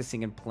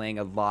practicing and playing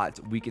a lot.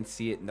 We can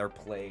see it in their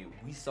play.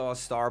 We saw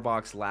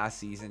Starbucks last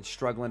season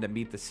struggling to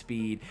meet the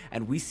speed,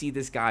 and we see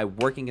this guy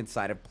working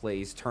inside of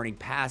plays, turning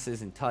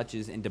passes and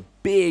touches into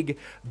big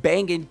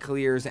banging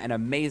clears and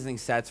amazing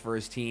sets for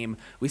his team.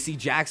 We see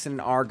Jackson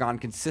and Argon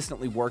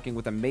consistently working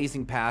with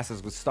amazing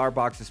passes with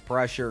Starbucks'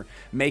 pressure,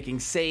 making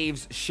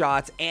saves,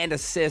 shots, and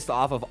assists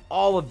off of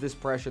all of this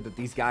pressure that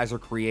these guys are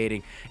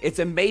creating. It's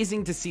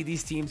amazing to see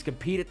these teams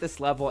compete at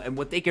this level and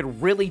what they can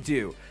really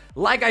do.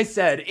 Like I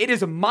said, it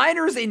is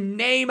minors in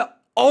name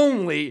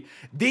only.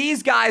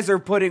 These guys are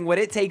putting what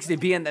it takes to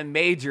be in the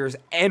majors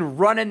and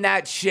running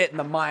that shit in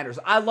the minors.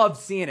 I love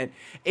seeing it.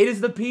 It is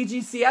the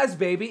PGCS,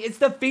 baby. It's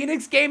the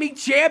Phoenix Gaming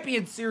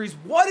Champion Series.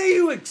 What do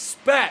you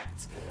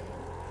expect?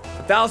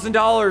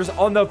 $1,000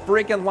 on the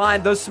freaking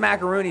line. Those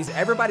smackaroonies,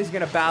 everybody's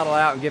going to battle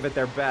out and give it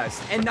their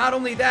best. And not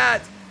only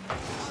that,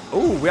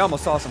 ooh, we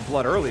almost saw some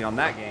blood early on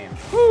that game.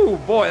 Ooh,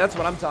 boy, that's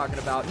what I'm talking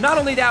about. Not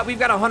only that, we've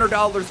got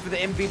 $100 for the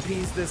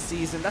MVPs this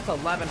season. That's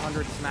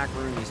 1,100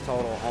 smackaroonies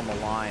total on the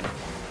line.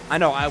 I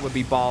know I would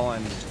be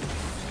balling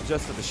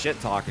just for the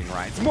shit-talking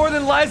rights. More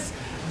than less,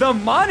 the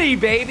money,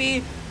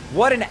 baby.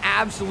 What an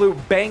absolute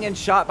banging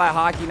shot by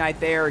Hockey Knight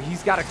there.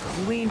 He's got a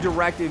clean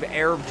directive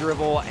air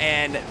dribble,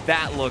 and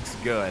that looks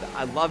good.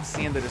 I love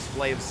seeing the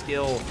display of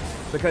skill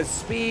because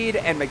speed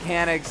and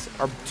mechanics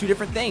are two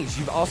different things.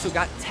 You've also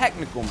got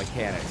technical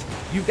mechanics.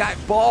 You've got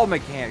ball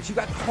mechanics. You've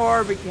got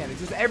car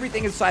mechanics. There's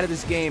everything inside of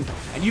this game,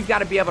 and you've got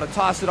to be able to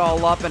toss it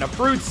all up in a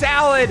fruit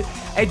salad,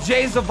 and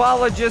Jay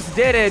Zavala just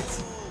did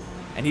it.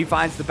 And he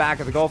finds the back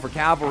of the goal for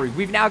Cavalry.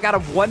 We've now got a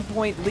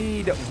 1-point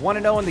lead,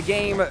 1-0 in the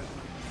game,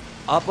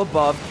 up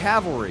above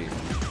Cavalry.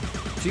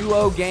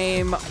 2-0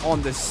 game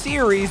on the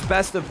series,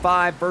 best of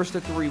 5, first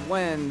of 3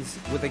 wins,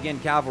 with again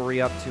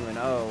Cavalry up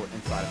 2-0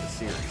 inside of the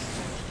series.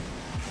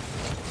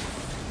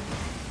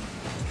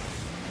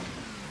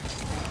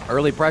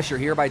 Early pressure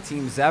here by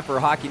Team Zephyr.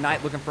 Hockey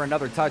Knight looking for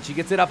another touch. He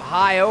gets it up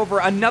high over.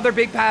 Another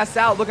big pass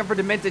out, looking for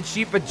Demented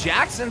Sheep, but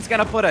Jackson's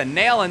going to put a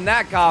nail in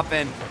that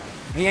coffin.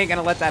 He ain't going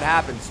to let that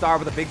happen. Star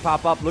with a big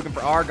pop-up, looking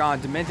for Argon.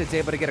 Demented's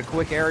able to get a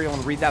quick aerial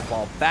and read that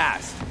ball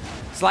fast.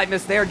 Slight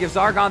miss there gives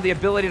Argon the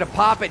ability to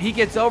pop it. He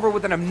gets over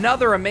with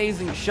another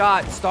amazing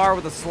shot. Star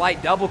with a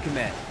slight double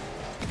commit.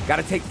 Got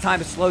to take the time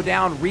to slow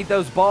down, read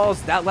those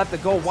balls. That left the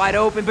goal wide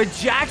open, but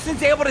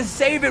Jackson's able to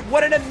save it.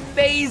 What an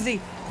amazing...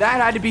 That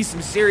had to be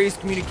some serious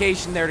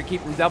communication there to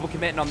keep from double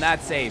committing on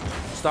that save.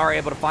 Star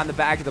able to find the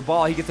back of the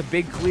ball. He gets a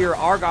big clear.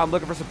 Argon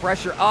looking for some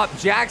pressure up.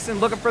 Jackson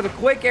looking for the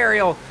quick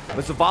aerial,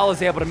 but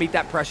Zavala's able to meet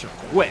that pressure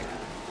quick.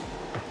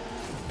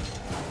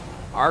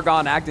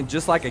 Argon acting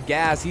just like a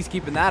gas. He's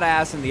keeping that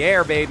ass in the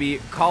air, baby.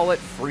 Call it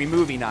free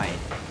movie night.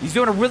 He's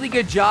doing a really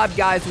good job,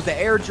 guys, with the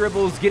air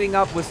dribbles, getting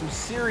up with some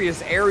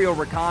serious aerial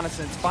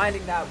reconnaissance,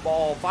 finding that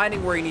ball,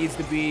 finding where he needs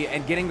to be,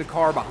 and getting the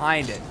car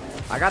behind it.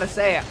 I gotta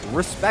say,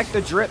 respect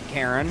the drip,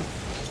 Karen.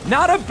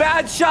 Not a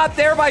bad shot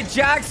there by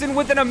Jackson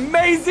with an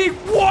amazing...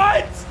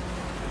 What?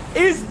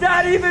 Is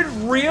that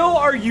even real?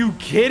 Are you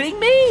kidding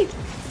me?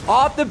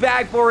 Off the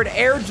backboard,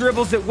 air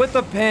dribbles it with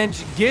a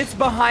pinch, gets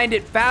behind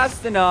it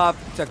fast enough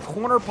to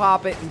corner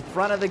pop it in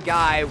front of the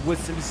guy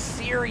with some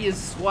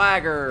serious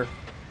swagger.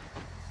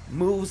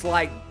 Moves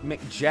like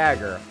Mick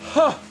Jagger.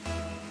 Huh.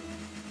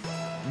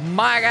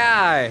 My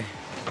guy.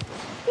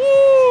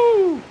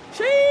 Woo!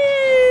 Sheesh!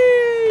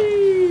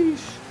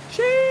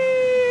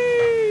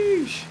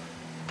 Sheesh!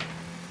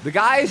 The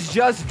guy's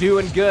just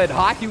doing good.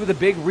 Hockey with a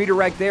big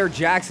redirect there.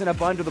 Jackson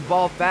up under the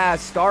ball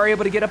fast. Star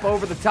able to get up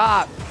over the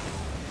top.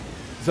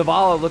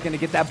 Zavala looking to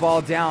get that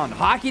ball down.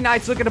 Hockey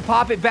Knight's looking to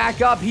pop it back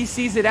up. He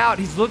sees it out.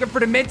 He's looking for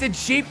Demented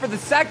Sheep for the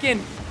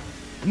second.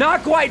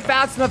 Not quite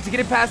fast enough to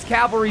get it past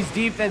Cavalry's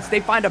defense. They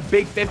find a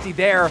big 50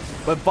 there,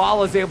 but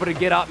Vala's able to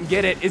get up and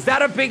get it. Is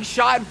that a big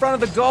shot in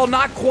front of the goal?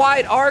 Not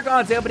quite.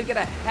 Argon's able to get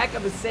a heck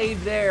of a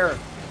save there.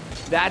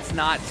 That's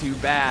not too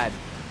bad.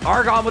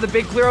 Argon with a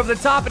big clear over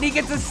the top, and he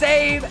gets a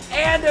save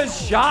and a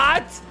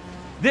shot.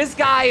 This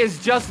guy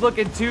is just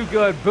looking too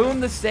good.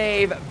 Boom the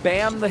save,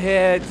 bam the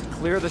hit,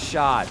 clear the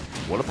shot.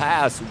 What a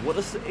pass, what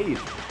a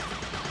save.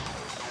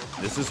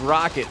 This is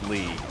Rocket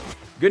League.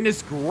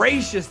 Goodness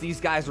gracious, these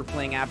guys are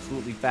playing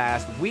absolutely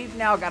fast. We've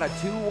now got a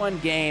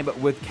 2-1 game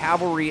with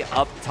Cavalry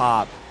up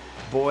top.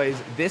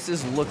 Boys, this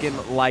is looking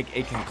like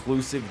a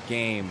conclusive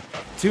game.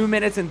 2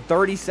 minutes and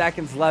 30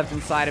 seconds left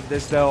inside of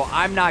this, though.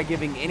 I'm not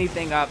giving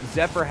anything up.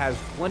 Zephyr has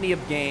plenty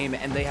of game,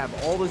 and they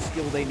have all the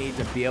skill they need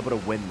to be able to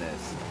win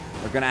this.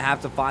 They're going to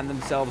have to find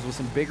themselves with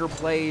some bigger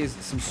plays,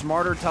 some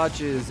smarter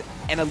touches,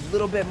 and a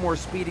little bit more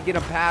speed to get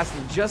them past.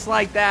 And just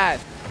like that,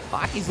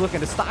 Hockey's looking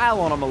to style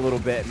on them a little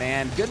bit,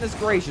 man. Goodness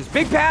gracious.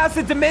 Big pass,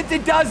 and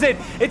Demented does it.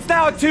 It's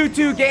now a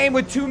 2-2 game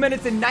with 2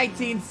 minutes and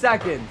 19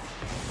 seconds.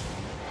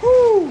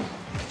 Woo!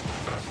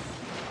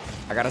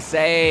 I gotta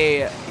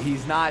say,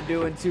 he's not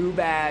doing too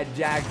bad,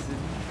 Jackson.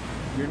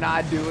 You're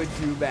not doing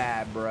too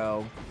bad,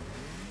 bro.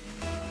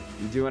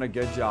 You're doing a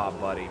good job,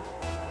 buddy.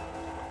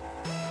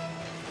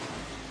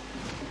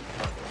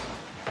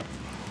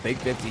 Big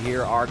 50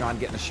 here. Argon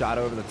getting a shot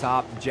over the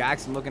top.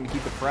 Jackson looking to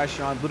keep the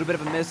pressure on. A little bit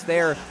of a miss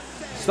there.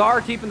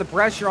 Star keeping the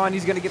pressure on.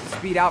 He's going to get the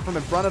speed out from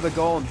in front of the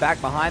goal and back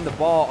behind the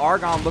ball.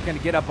 Argon looking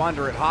to get up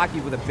under it. Hockey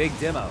with a big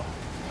demo.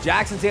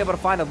 Jackson's able to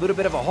find a little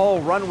bit of a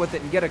hole, run with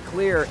it, and get a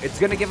clear. It's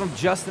going to give him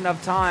just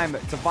enough time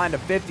to find a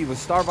 50 with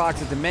Starbox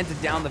and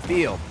Demented down the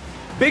field.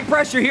 Big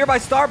pressure here by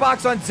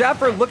Starbox on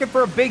Zephyr, looking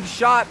for a big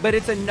shot, but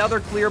it's another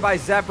clear by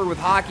Zephyr with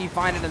Hockey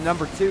finding a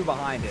number 2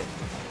 behind it.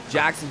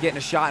 Jackson getting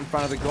a shot in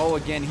front of the goal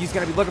again. He's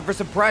going to be looking for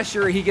some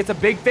pressure. He gets a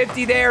big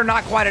 50 there.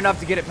 Not quite enough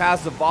to get it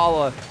past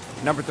Zavala.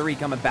 Number 3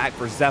 coming back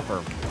for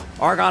Zephyr.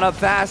 Argon up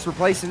fast,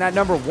 replacing that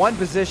number 1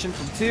 position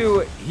from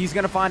 2. He's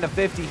going to find a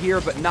 50 here,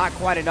 but not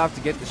quite enough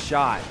to get the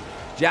shot.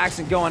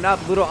 Jackson going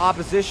up, little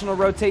oppositional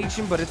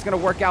rotation, but it's going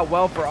to work out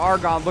well for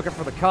Argon looking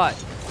for the cut.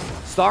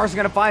 Star's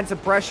going to find some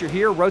pressure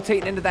here,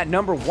 rotating into that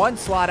number 1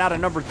 slot out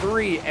of number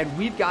 3, and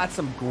we've got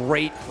some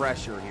great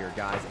pressure here,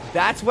 guys.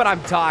 That's what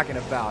I'm talking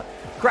about.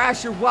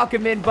 Crasher,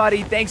 welcome in,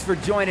 buddy. Thanks for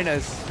joining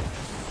us.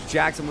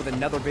 Jackson with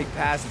another big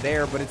pass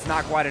there, but it's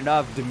not quite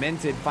enough.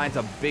 Demented finds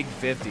a big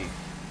 50.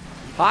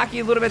 Hockey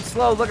a little bit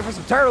slow, looking for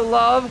some turtle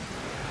love.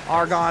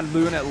 Argon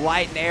moving it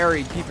light and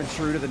airy, keeping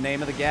true to the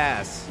name of the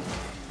gas.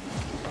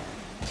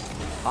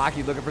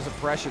 Hockey looking for some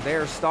pressure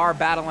there. Star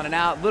battling it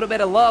out. A little bit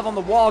of love on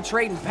the wall,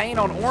 trading paint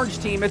on orange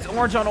team. It's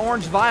orange on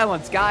orange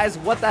violence, guys.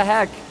 What the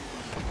heck?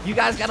 You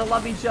guys gotta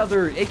love each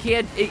other. It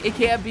can't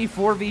be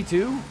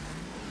 4v2.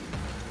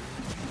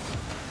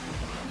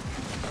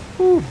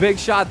 Ooh, big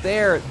shot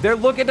there. They're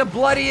looking to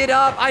bloody it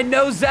up. I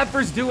know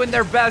Zephyr's doing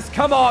their best.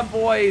 Come on,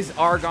 boys.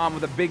 Argon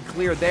with a big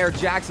clear there.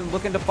 Jackson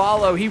looking to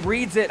follow. He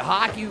reads it.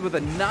 Hockey with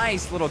a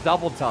nice little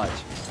double touch.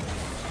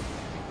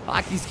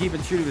 Hockey's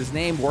keeping true to his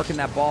name, working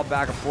that ball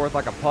back and forth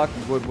like a puck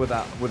would with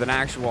an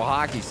actual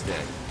hockey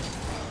stick.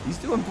 He's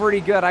doing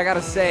pretty good, I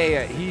gotta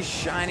say. He's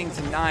shining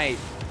tonight.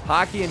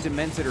 Hockey and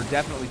Demented are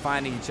definitely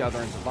finding each other,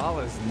 and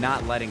Zavala is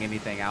not letting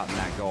anything out in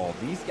that goal.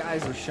 These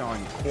guys are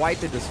showing quite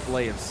the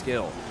display of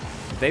skill.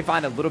 If they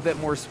find a little bit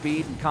more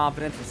speed and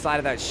confidence inside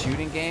of that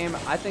shooting game,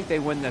 I think they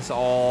win this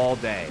all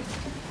day.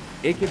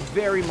 It could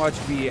very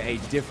much be a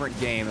different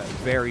game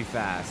very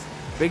fast.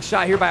 Big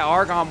shot here by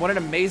Argon. What an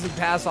amazing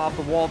pass off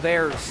the wall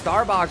there.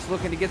 Starbox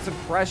looking to get some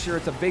pressure.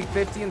 It's a big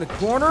 50 in the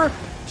corner.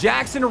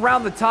 Jackson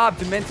around the top.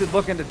 Demented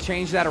looking to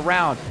change that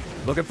around.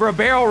 Looking for a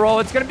barrel roll.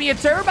 It's going to be a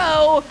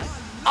turbo.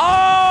 Oh,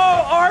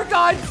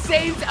 Argon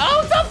saves.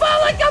 Oh,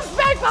 Zavala comes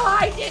back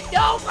behind it.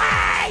 No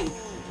way.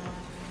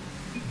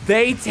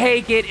 They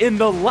take it in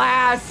the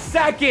last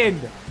second.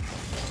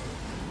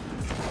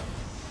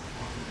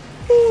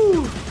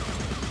 Whew.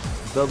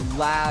 The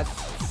last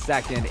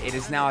second. It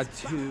is now a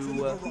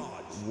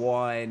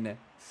 2-1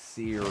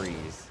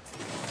 series.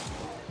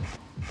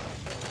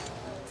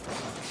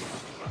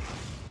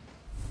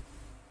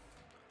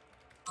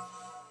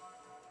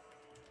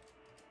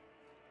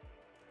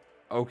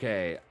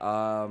 Okay,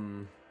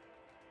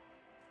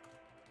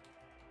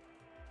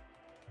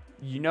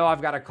 you know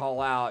I've got to call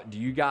out. Do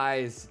you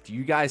guys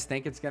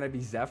think it's going to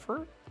be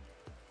Zephyr?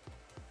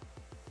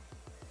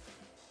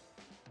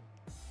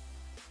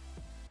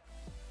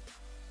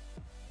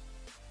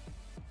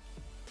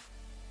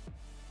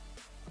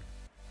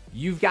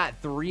 You've got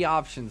 3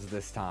 options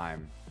this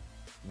time.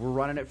 We're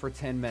running it for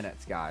 10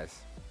 minutes, guys.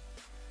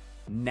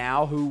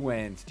 Now who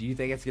wins? Do you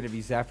think it's going to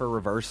be Zephyr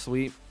reverse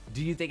sweep?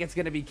 Do you think it's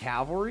going to be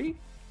Cavalry?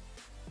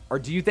 Or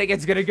do you think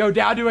it's going to go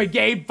down to a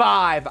game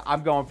 5?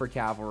 I'm going for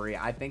Cavalry.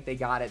 I think they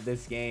got it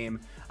this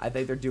game. I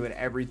think they're doing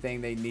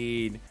everything they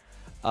need.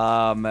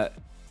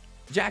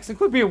 Jackson,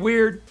 quit being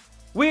weird.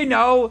 We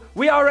know.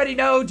 We already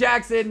know,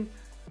 Jackson.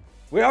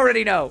 We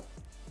already know.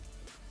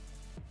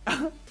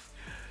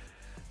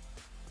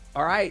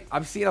 All right,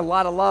 I'm seeing a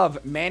lot of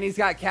love. Manny's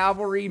got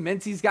Cavalry.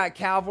 Minty's got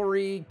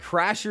Cavalry.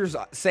 Crasher's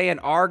saying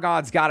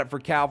Argon's got it for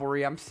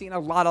Cavalry. I'm seeing a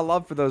lot of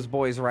love for those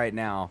boys right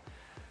now.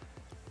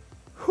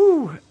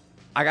 Whew.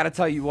 I got to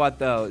tell you what,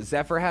 though.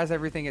 Zephyr has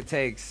everything it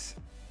takes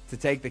to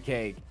take the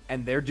cake,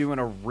 and they're doing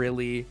a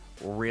really,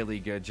 really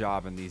good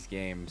job in these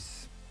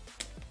games.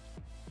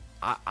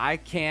 I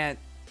can't...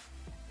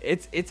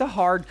 It's a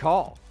hard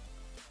call.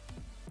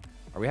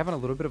 Are we having a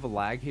little bit of a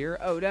lag here?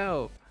 Oh,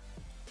 no.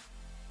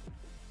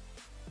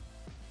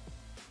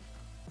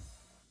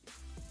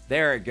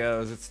 There it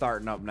goes. It's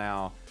starting up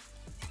now.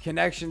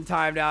 Connection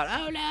timed out.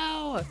 Oh,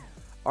 no.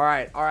 All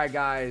right,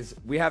 guys.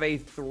 We have a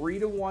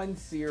 3-1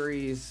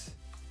 series.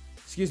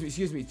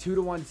 Excuse me,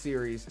 2-1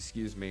 series.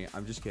 Excuse me,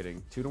 I'm just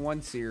kidding.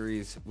 2-1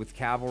 series with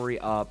Cavalry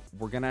up.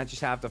 We're going to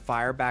just have to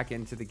fire back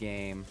into the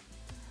game.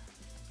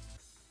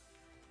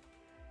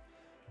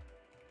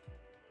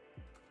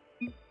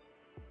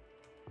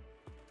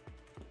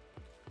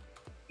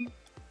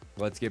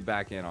 Let's get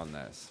back in on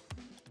this.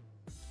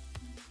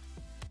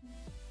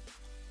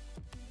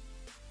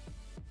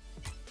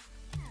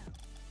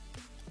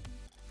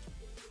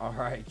 All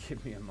right,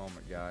 give me a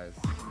moment, guys.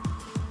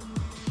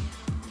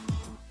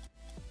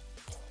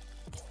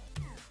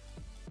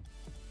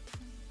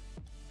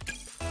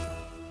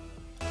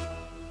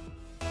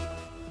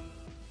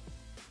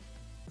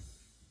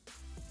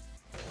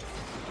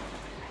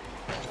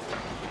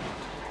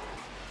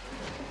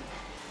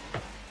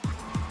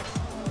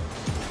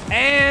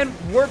 And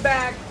We're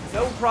back.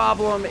 No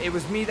problem. It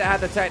was me that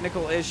had the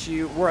technical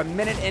issue. We're a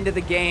minute into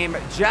the game.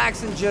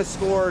 Jackson just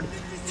scored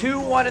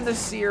 2-1 in the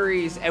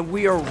series, and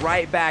we are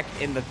right back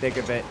in the thick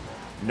of it.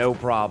 No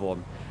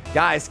problem.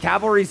 Guys,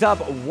 Cavalry's up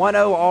 1-0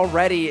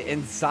 already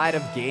inside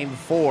of Game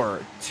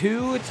 4.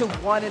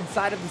 2-1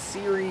 inside of the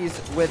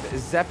series with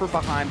Zephyr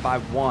behind by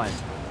 1.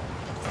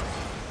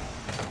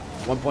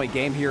 1-point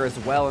game here as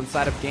well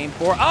inside of Game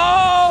 4.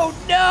 Oh,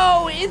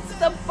 no! It's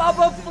the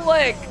Bubba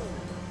Flick!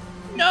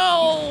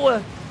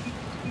 No!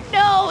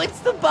 No, it's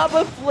the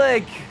Bubba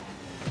Flick!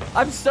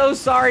 I'm so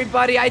sorry,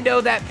 buddy. I know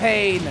that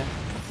pain.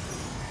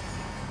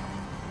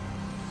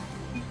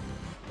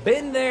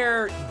 Been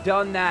there,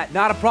 done that.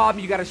 Not a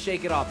problem. You got to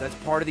shake it off. That's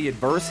part of the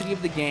adversity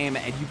of the game,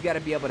 and you've got to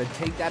be able to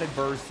take that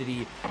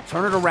adversity,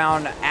 turn it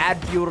around, add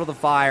fuel to the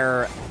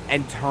fire,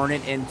 and turn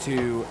it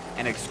into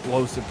an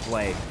explosive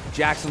play.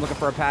 Jackson looking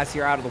for a pass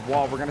here out of the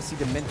wall. We're going to see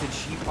Demented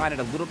Sheep finding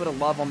a little bit of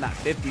love on that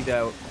 50,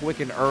 though, quick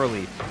and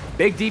early.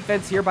 Big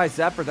defense here by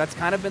Zephyr. That's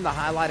kind of been the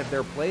highlight of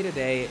their play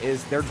today,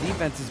 is their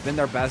defense has been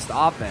their best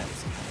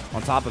offense.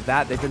 On top of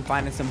that, they've been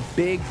finding some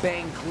big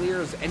bang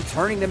clears and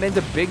turning them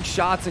into big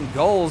shots and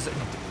goals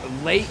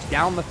late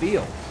down the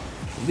field,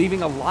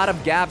 leaving a lot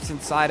of gaps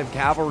inside of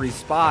Cavalry's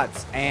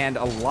spots and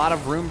a lot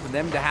of room for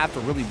them to have to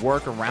really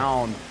work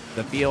around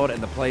the field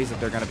and the plays that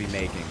they're going to be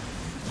making.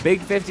 Big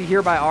 50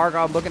 here by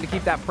Argon, looking to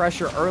keep that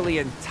pressure early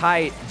and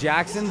tight.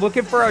 Jackson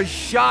looking for a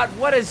shot.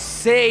 What a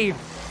save.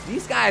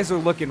 These guys are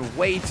looking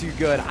way too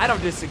good. I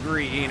don't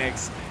disagree,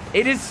 Enix.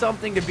 It is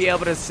something to be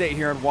able to sit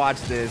here and watch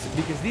this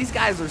because these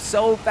guys are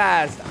so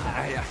fast.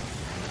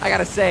 I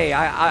gotta say,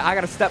 I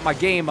gotta step my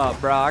game up,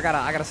 bro. I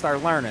gotta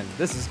start learning.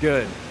 This is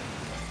good.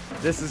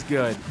 This is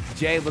good.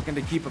 Jay looking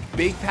to keep a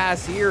big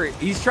pass here.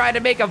 He's trying to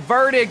make a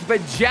verdict,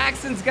 but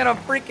Jackson's gonna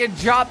freaking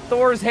drop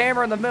Thor's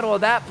hammer in the middle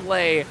of that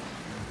play.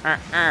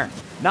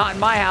 Not in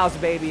my house,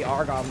 baby.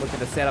 Argon looking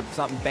to set up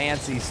something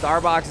fancy.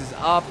 Starbox is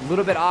up, a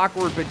little bit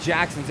awkward, but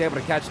Jackson's able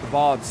to catch the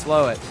ball and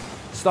slow it.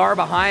 Star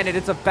behind it.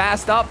 It's a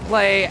fast up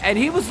play, and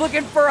he was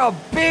looking for a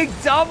big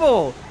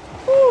double.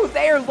 Ooh,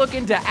 they are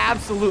looking to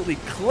absolutely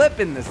clip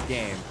in this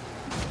game.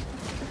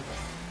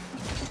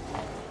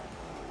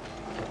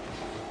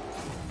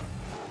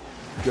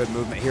 Good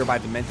movement here by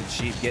Demented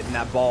Sheep, getting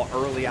that ball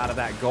early out of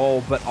that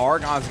goal, but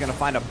Argon's going to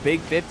find a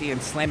big 50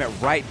 and slam it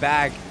right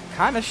back,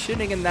 kind of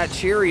shitting in that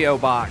Cheerio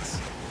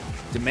box.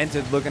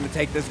 Demented looking to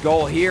take this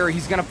goal here.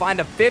 He's going to find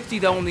a 50,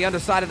 though, on the other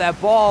side of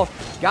that ball.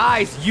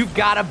 Guys, you've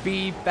got to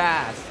be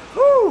fast.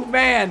 Whoo,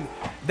 man,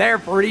 they're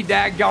pretty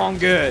daggone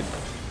good.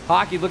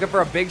 Hockey looking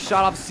for a big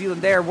shot off ceiling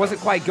there. Wasn't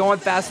quite going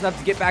fast enough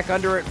to get back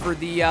under it for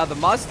the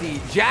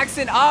Musty.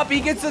 Jackson up. He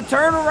gets a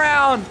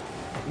turnaround.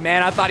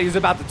 Man, I thought he was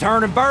about to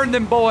turn and burn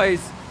them boys.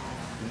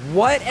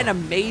 What an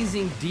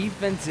amazing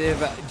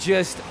defensive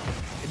just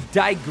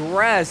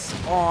digress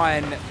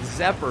on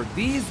Zephyr.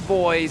 These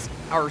boys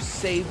are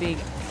saving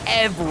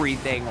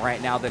everything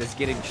right now that is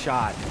getting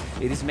shot.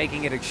 It is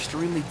making it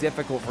extremely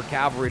difficult for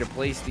Cavalry to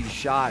place these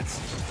shots.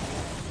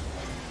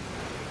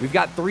 We've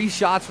got 3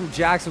 shots from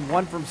Jackson,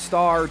 1 from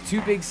Star,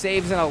 2 big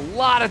saves, and a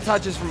lot of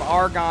touches from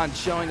Argon,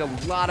 showing a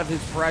lot of his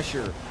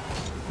pressure.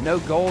 No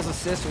goals,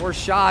 assists, or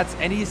shots,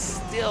 and he's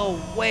still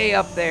way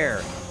up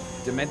there.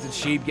 Demented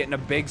Sheep getting a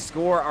big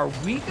score. Are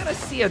we going to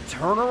see a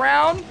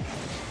turnaround?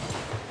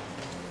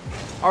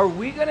 Are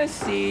we going to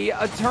see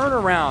a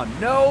turnaround?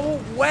 No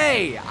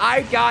way.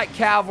 I got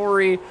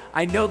Cavalry.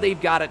 I know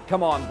they've got it.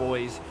 Come on,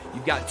 boys.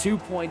 You've got 2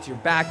 points. You're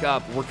back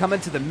up. We're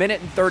coming to the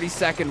minute and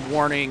 30-second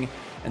warning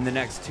in the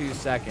next 2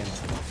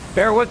 seconds.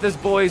 Bear with us,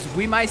 boys.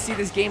 We might see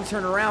this game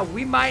turn around.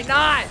 We might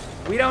not.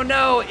 We don't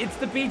know. It's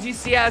the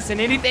PGCS, and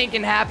anything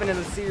can happen in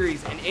the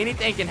series, and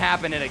anything can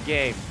happen in a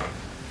game.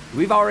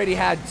 We've already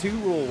had 2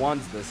 Rule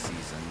 1s this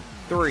season.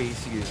 3,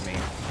 excuse me.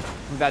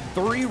 We've had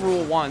 3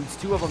 Rule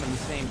 1s, 2 of them in the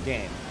same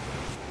game.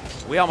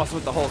 We almost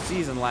went the whole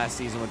season last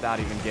season without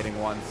even getting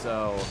one,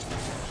 so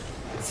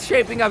it's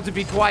shaping up to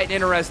be quite an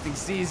interesting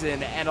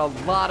season and a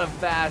lot of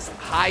fast,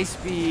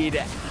 high-speed,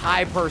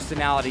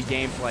 high-personality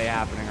gameplay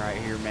happening right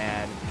here,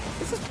 man.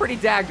 This is pretty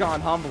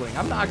daggone humbling.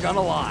 I'm not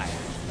gonna lie.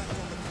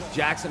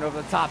 Jackson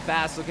over the top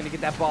fast, looking to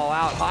get that ball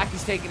out.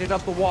 Hockey's taking it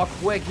up the wall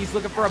quick. He's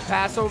looking for a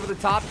pass over the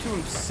top to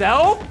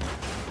himself.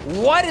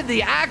 What in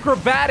the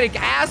acrobatic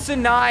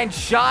asinine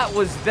shot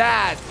was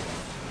that?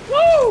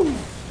 Woo!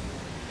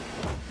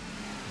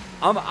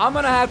 I'm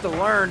gonna have to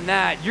learn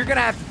that. You're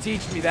gonna have to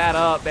teach me that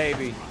up,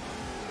 baby.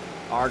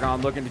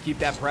 Argon looking to keep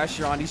that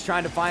pressure on. He's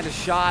trying to find a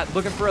shot,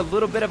 looking for a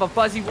little bit of a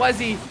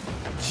fuzzy-wuzzy.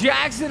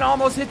 Jackson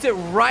almost hits it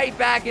right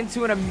back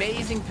into an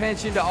amazing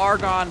pinch into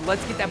Argon.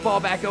 Let's get that ball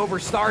back over.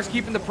 Stars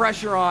keeping the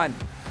pressure on.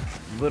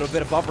 A little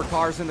bit of bumper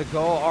cars in the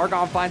goal.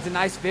 Argon finds a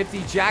nice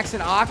 50.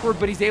 Jackson awkward,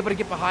 but he's able to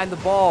get behind the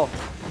ball.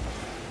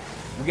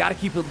 We got to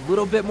keep a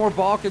little bit more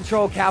ball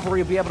control.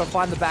 Cavalry will be able to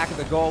find the back of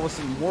the goal with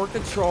some more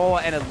control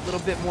and a little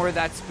bit more of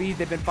that speed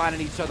they've been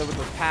finding each other with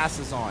those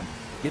passes on.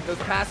 Get those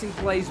passing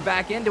plays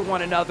back into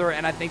one another,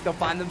 and I think they'll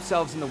find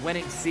themselves in the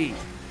winning seat.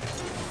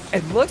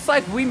 It looks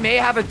like we may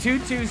have a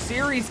 2-2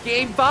 series,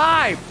 Game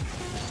 5.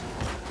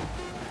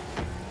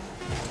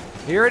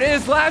 Here it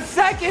is, last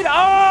second.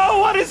 Oh,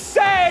 what a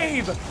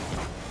save!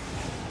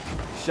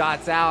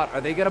 Shots out.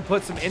 Are they going to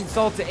put some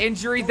insult to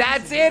injury?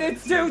 That's it.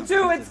 It's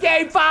 2-2. It's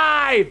game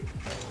 5.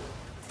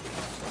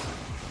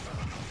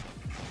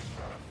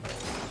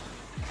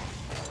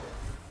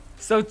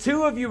 So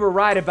 2 of you were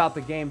right about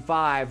the game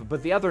 5,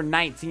 but the other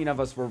 19 of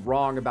us were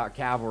wrong about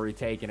Cavalry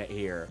taking it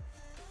here.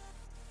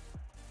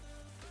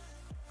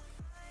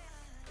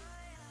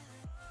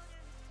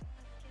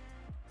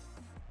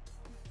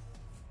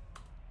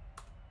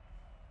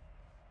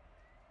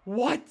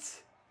 What?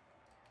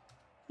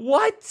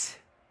 What?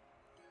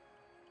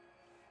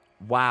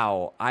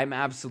 Wow, I'm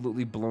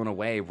absolutely blown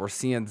away. We're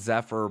seeing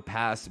Zephyr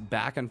pass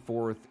back and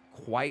forth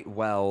quite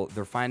well.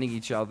 They're finding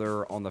each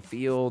other on the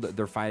field.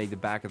 They're finding the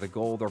back of the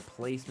goal. Their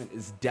placement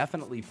is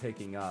definitely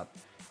picking up.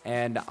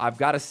 And I've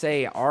got to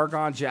say,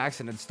 Argon,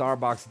 Jackson, and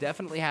Starbucks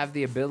definitely have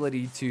the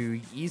ability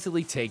to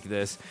easily take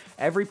this.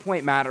 Every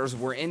point matters.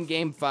 We're in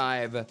game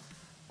 5.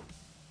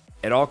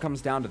 It all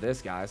comes down to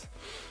this, guys.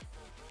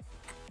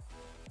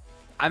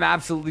 I'm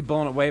absolutely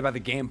blown away by the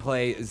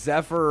gameplay.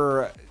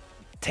 Zephyr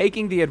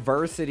taking the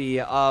adversity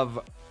of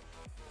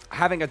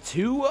having a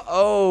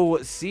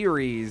 2-0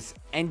 series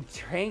and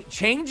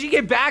changing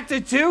it back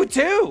to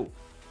 2-2.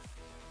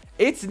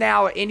 It's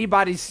now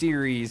anybody's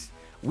series.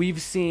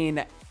 We've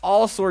seen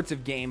all sorts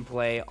of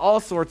gameplay, all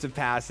sorts of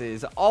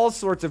passes, all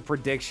sorts of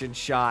prediction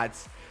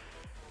shots.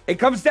 It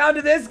comes down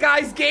to this,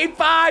 guys. Game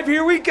 5.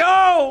 Here we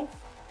go.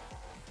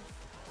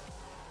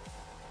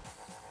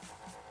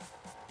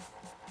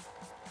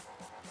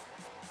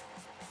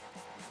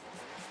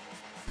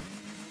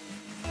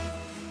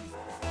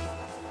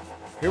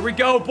 Here we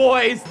go,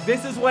 boys.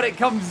 This is what it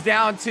comes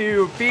down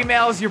to.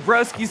 Females, your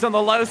broskies on the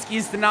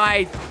lowskis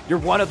tonight. You're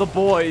one of the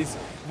boys.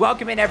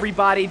 Welcome in,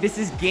 everybody. This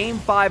is game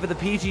 5 of the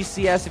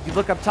PGCS. If you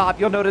look up top,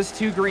 you'll notice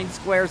 2 green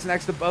squares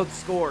next to both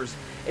scores.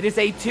 It is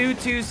a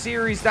 2-2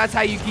 series. That's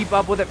how you keep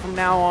up with it from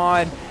now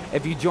on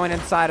if you join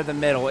inside of the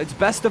middle. It's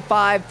best of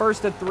 5,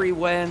 first of 3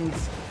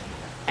 wins.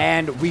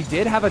 And we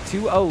did have a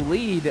 2-0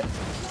 lead.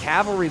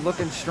 Cavalry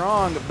looking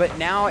strong, but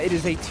now it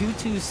is a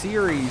 2-2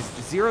 series,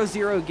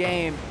 0-0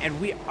 game,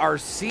 and we are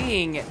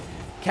seeing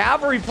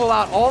Cavalry pull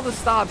out all the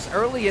stops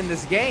early in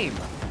this game.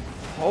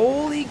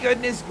 Holy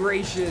goodness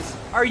gracious.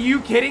 Are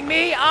you kidding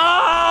me? Oh,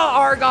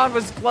 Argon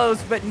was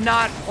close, but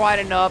not quite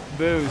enough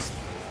boost.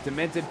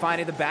 Demented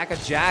finding the back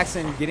of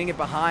Jackson, getting it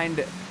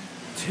behind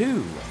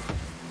 2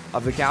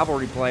 of the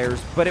Cavalry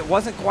players, but it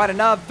wasn't quite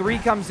enough. 3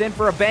 comes in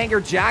for a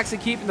banger. Jackson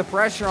keeping the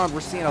pressure on.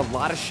 We're seeing a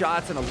lot of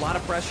shots and a lot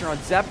of pressure on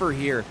Zephyr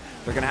here.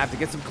 They're going to have to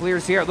get some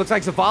clears here. It looks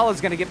like Zavala's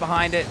going to get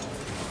behind it.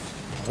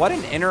 What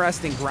an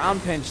interesting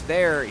ground pinch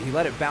there. He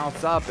let it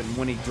bounce up, and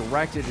when he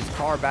directed his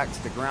car back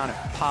to the ground, it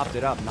popped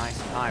it up nice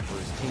and high for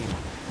his team.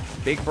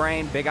 Big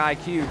brain, big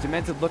IQ.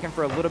 Demented looking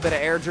for a little bit of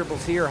air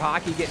dribbles here.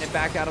 Hockey getting it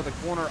back out of the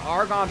corner.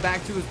 Argon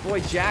back to his boy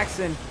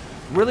Jackson.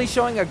 Really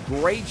showing a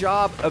great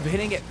job of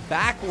hitting it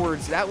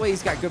backwards. That way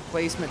he's got good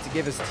placement to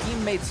give his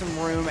teammates some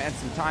room and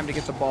some time to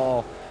get the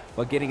ball,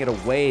 but getting it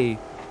away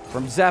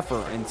from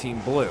Zephyr in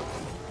Team Blue.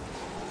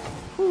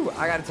 Whew,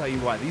 I got to tell you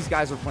what, these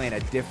guys are playing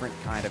a different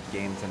kind of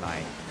game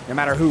tonight. No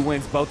matter who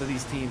wins, both of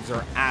these teams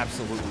are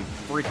absolutely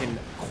freaking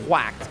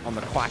quacked on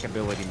the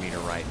quackability meter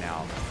right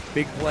now.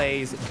 Big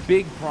plays,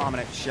 big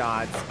prominent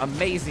shots,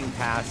 amazing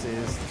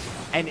passes,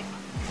 and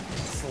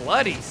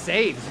slutty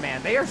saves,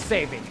 man. They are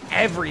saving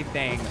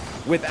everything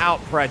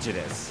without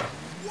prejudice.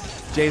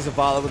 Jay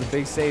Zavala with a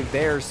big save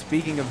there.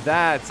 Speaking of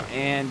that,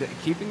 and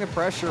keeping the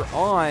pressure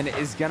on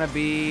is going to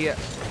be,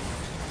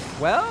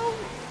 well,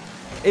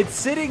 it's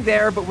sitting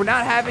there, but we're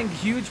not having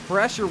huge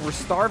pressure. We're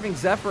starving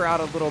Zephyr out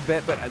a little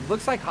bit, but it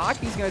looks like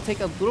Hockey's going to take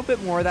a little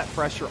bit more of that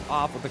pressure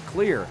off with a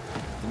clear.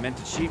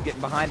 Demented Sheep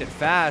getting behind it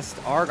fast.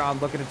 Argon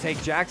looking to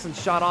take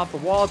Jackson's shot off the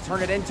wall,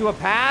 turn it into a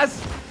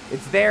pass.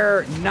 It's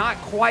there, not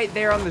quite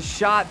there on the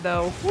shot,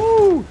 though.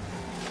 Woo!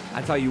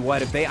 I tell you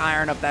what, if they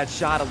iron up that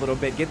shot a little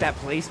bit, get that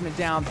placement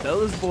down,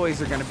 those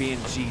boys are going to be in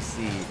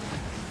GC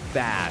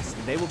fast.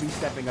 They will be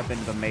stepping up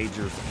into the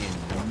majors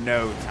in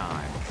no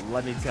time.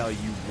 Let me tell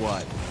you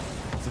what.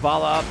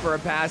 Zavala up for a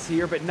pass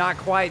here, but not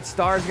quite.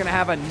 Star's going to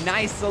have a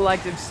nice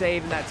selective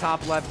save in that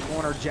top left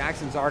corner.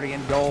 Jackson's already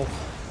in goal.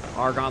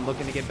 Argon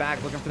looking to get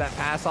back, looking for that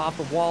pass off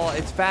the wall.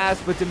 It's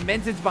fast, but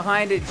Demented's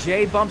behind it.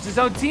 Jay bumps his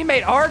own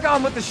teammate.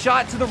 Argon with the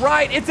shot to the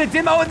right. It's a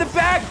demo in the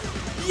back.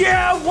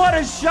 Yeah, what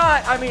a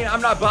shot. I mean, I'm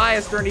not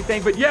biased or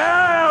anything, but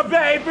yeah,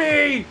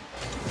 baby.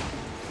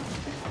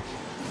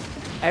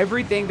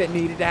 Everything that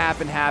needed to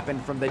happen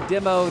happened, from the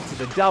demo to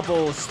the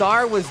double.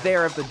 Star was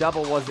there if the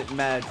double wasn't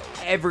met.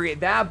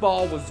 That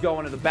ball was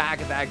going to the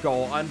back of that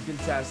goal,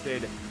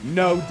 uncontested,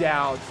 no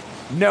doubt.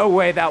 No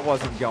way that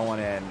wasn't going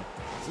in.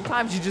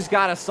 Sometimes you just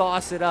got to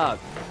sauce it up.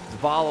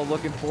 Zavala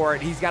looking for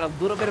it. He's got a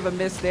little bit of a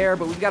miss there,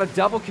 but we've got a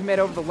double commit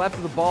over the left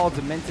of the ball.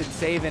 Demented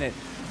saving it.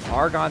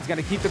 Argon's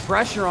going to keep the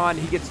pressure on.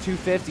 He gets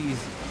 250s.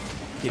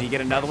 Can he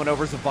get another one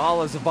over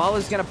Zavala?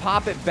 Zavala's going to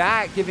pop it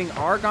back, giving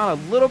Argon a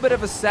little bit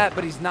of a set,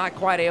 but he's not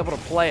quite able to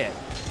play it.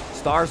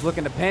 Star's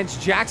looking to pinch.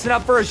 Jackson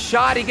up for a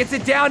shot. He gets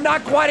it down.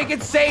 Not quite. It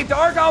gets saved.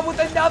 Argon with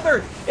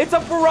another. It's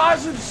a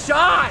barrage of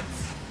shots.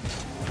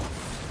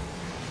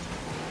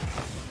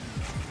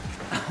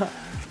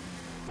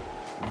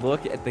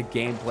 Look at the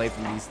gameplay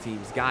from these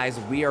teams. Guys,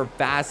 we are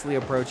vastly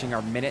approaching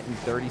our minute and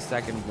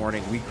 30-second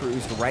warning. We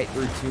cruised right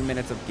through 2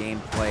 minutes of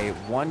gameplay.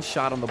 1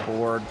 shot on the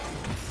board.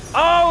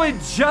 Oh,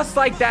 and just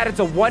like that, it's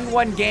a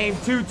 1-1 game,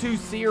 2-2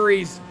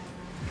 series.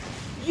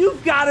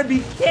 You've got to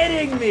be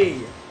kidding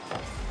me.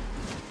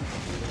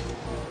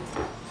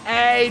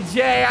 Hey,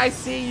 Jay, I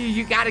see you.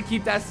 You got to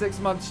keep that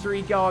 6-month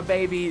streak going,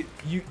 baby.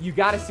 You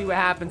got to see what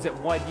happens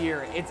at 1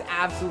 year. It's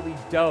absolutely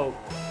dope.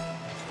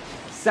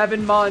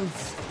 7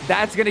 months.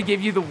 That's going to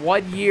give you the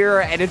 1 year,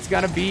 and it's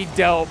going to be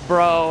dope,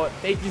 bro.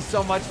 Thank you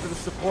so much for the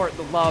support,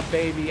 the love,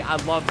 baby. I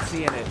love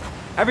seeing it.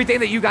 Everything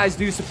that you guys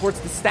do supports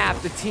the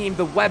staff, the team,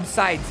 the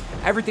websites,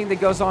 everything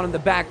that goes on in the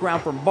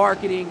background for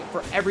marketing,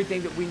 for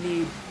everything that we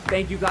need.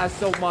 Thank you guys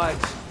so much.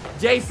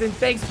 Jason,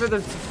 thanks for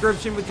the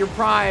subscription with your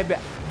Prime.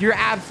 You're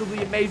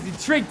absolutely amazing.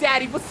 Trick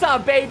Daddy, what's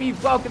up, baby?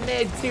 Welcome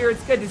in, Tier.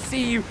 It's good to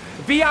see you.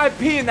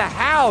 VIP in the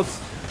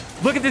house.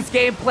 Look at this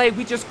gameplay.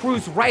 We just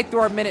cruised right through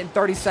our minute and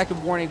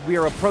 30-second warning. We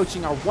are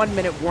approaching our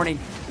 1-minute warning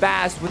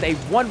fast with a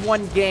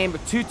 1-1 game,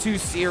 2-2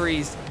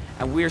 series.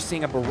 And we are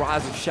seeing a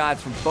barrage of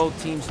shots from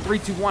both teams.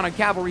 3-2-1 on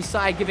Cavalry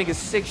side, giving us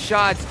 6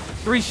 shots.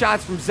 3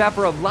 shots from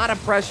Zephyr. A lot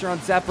of pressure on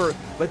Zephyr,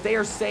 but they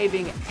are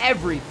saving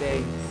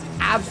everything.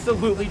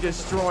 Absolutely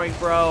destroying,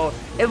 bro.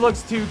 It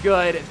looks too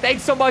good.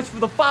 Thanks so much for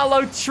the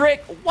follow,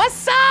 Trick.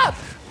 What's up?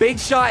 Big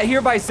shot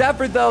here by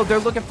Zephyr, though. They're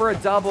looking for a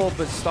double,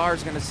 but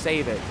Star's going to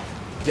save it.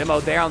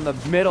 Demo there on the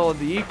middle of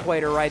the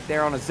equator right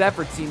there on a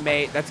Zephyr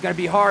teammate. That's going to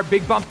be hard.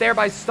 Big bump there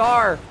by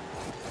Star.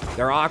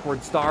 They're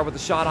awkward. Star with a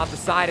shot off the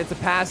side. It's a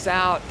pass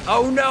out.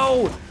 Oh,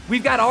 no.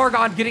 We've got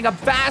Argon getting up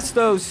fast,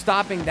 though,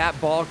 stopping that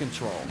ball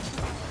control.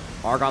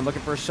 Argon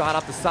looking for a shot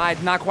off the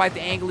side. Not quite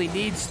the angle he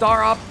needs.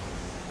 Star up.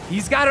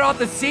 He's got it off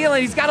the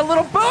ceiling. He's got a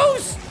little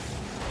boost.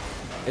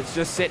 It's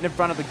just sitting in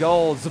front of the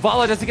goal.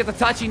 Zavala doesn't get the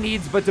touch he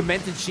needs, but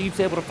Demented Sheep's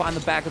able to find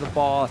the back of the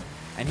ball,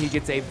 and he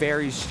gets a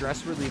very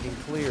stress-relieving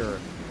clear.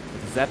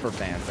 Zephyr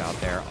fans out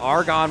there.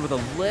 Argon with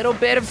a little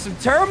bit of some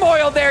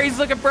turmoil there. He's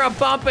looking for a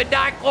bump, but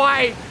not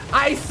quite.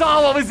 I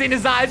saw what was in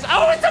his eyes.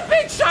 Oh, it's a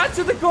big shot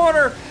to the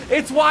corner.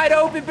 It's wide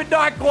open, but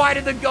not quite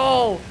in the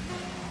goal.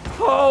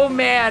 Oh,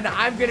 man,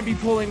 I'm going to be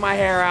pulling my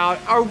hair out.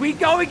 Are we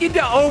going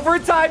into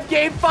overtime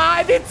game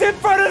 5? It's in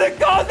front of the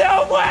goal.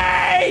 No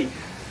way.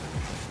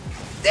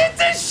 It's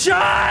a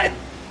shot.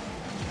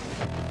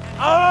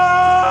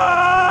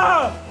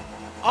 Oh,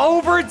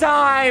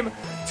 overtime.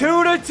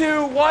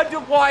 2-2,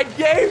 1-1,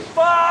 game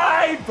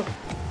 5!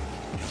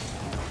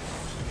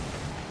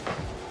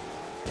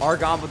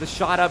 Argon with a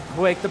shot up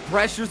quick. The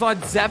pressure's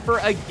on Zephyr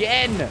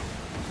again.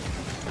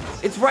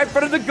 It's right in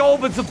front of the goal,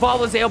 but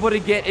Zavala's able to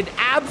get an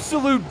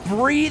absolute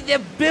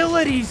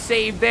breathability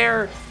save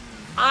there.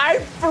 I'm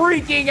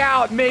freaking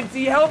out,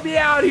 Minty. Help me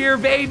out here,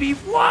 baby.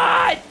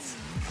 What?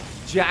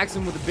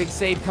 Jackson with a big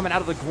save coming out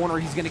of the corner.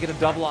 He's going to get a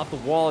double off the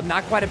wall.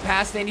 Not quite a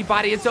pass to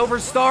anybody. It's over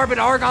Star, but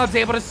Argon's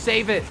able to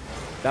save it.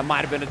 That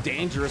might have been a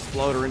dangerous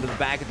floater into the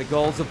back of the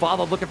goal.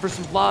 Zavala looking for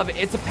some love.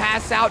 It's a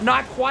pass out.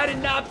 Not quite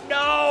enough.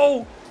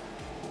 No!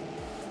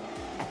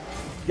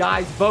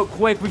 Guys, vote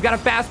quick. We've got a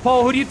fast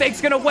poll. Who do you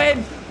think's going to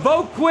win?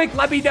 Vote quick.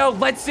 Let me know.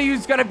 Let's see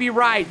who's going to be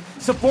right.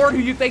 Support who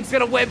you think's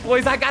going to win,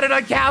 boys. I got it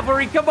on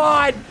Cavalry. Come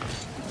on.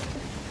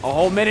 A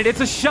whole minute. It's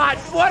a shot.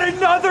 What,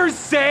 another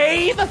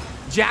save?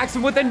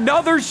 Jackson with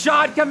another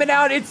shot coming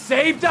out. It's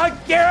saved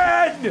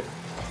again.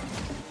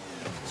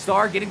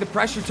 Star getting the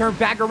pressure turned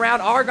back around.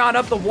 Argon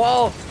up the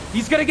wall.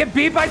 He's going to get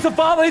beat by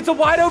Zavala. It's a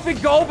wide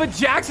open goal, but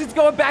Jackson's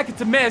going back.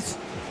 It's a miss.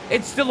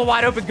 It's still a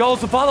wide open goal.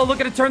 Zavala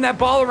looking to turn that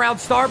ball around.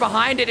 Star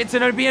behind it. It's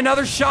going to be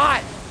another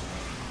shot.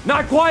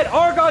 Not quite.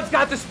 Argon's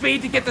got the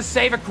speed to get the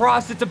save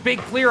across. It's a big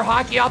clear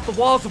hockey off the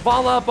wall.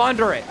 Zavala up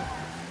under it.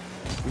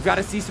 We've got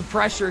to see some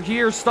pressure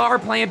here. Star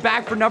playing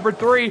back for number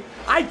 3.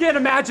 I can't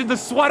imagine the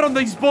sweat on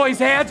these boys'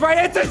 hands, right?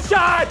 It's a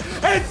shot!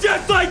 And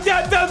just like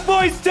that, the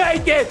boys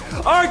take it!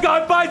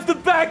 Argon finds the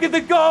back of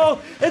the goal!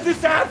 It's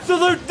this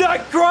absolute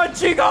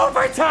nut-crunching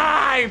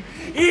overtime!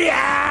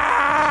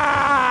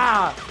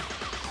 Yeah!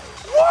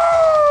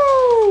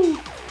 Woo!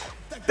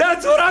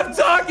 That's what I'm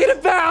talking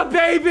about,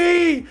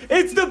 baby!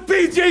 It's the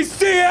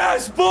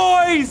PGCS,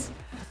 boys!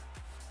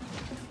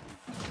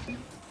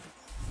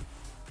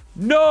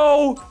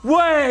 No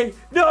way!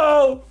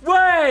 No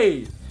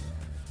way!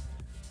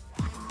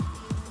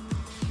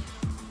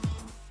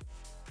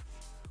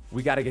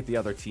 We got to get the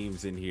other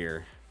teams in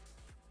here.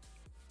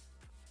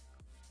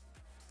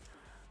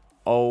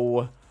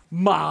 Oh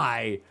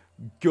my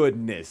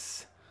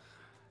goodness.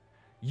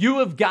 You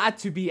have got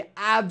to be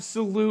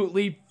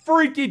absolutely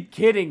freaking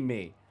kidding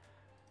me.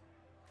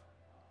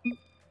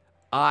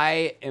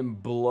 I am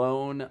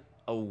blown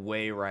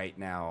away right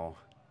now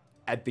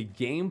at the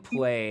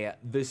gameplay,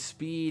 the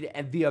speed,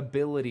 and the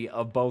ability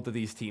of both of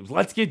these teams.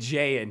 Let's get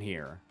Jay in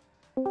here.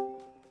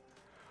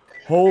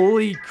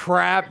 Holy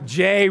crap,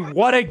 Jay.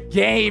 What a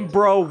game,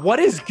 bro. What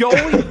is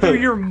going through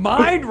your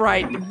mind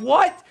right now?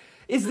 What?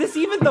 Is this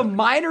even the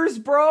minors,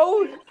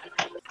 bro?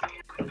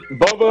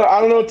 Bubba,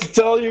 I don't know what to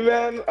tell you,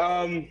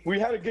 man. We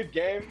had a good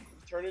game.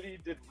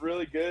 Et3rnity did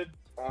really good.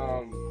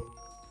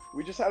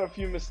 We just had a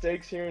few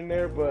mistakes here and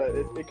there, but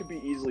it could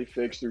be easily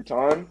fixed through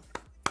time.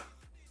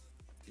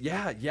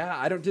 Yeah,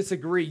 I don't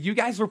disagree. You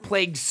guys were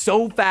playing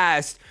so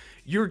fast.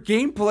 Your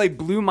gameplay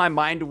blew my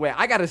mind away.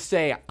 I gotta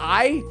say,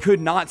 I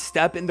could not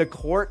step in the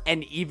court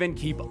and even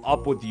keep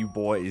up with you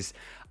boys.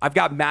 I've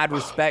got mad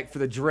respect for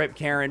the drip,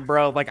 Karen,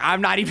 bro. Like,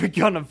 I'm not even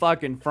gonna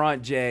fucking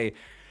front, Jay.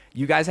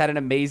 You guys had an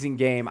amazing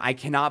game. I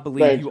cannot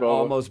believe you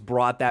almost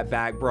brought that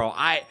back, bro.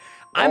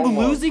 I'm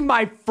losing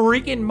my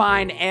freaking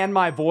mind and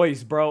my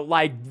voice, bro.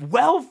 Like,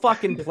 well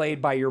fucking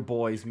played by your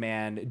boys,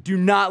 man. Do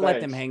not let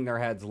them hang their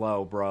heads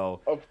low,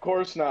 bro. Of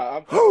course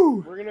not.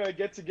 We're gonna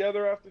get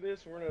together after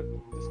this. We're gonna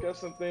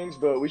discuss some things,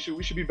 but we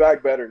should be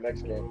back better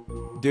next game.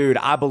 Dude,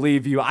 I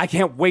believe you. I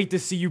can't wait to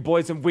see you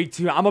boys in week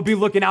 2. I'm gonna be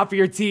looking out for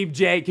your team,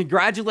 Jay.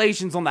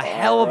 Congratulations on the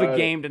hell of a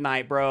game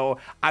tonight, bro.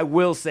 I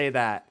will say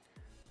that.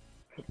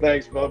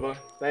 Thanks, Bubba.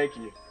 Thank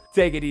you.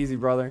 Take it easy,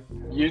 brother.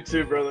 You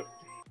too, brother.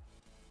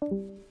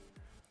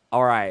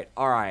 All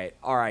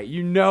right.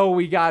 You know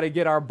we got to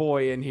get our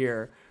boy in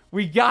here.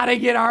 We got to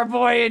get our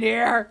boy in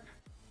here.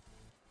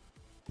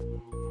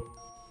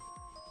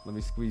 Let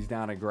me squeeze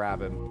down and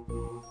grab him.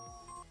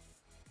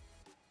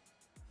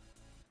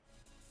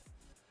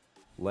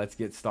 Let's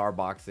get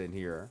Starbox in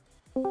here.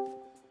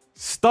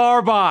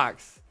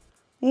 Starbox!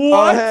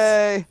 What? Oh,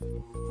 hey.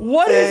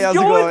 What is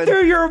going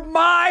through your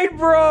mind,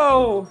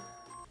 bro?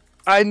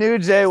 I knew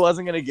Jay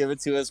wasn't going to give it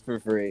to us for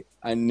free.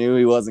 I knew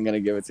he wasn't going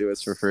to give it to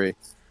us for free.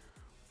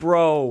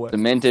 Bro. The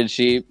minted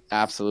sheep,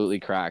 absolutely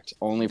cracked.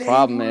 Only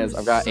problem is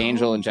I've got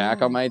Angel and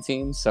Jack on my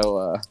team,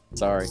 so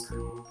sorry.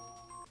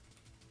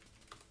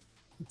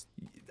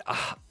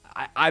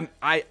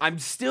 I'm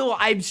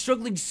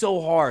struggling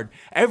so hard.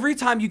 Every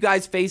time you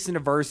guys face an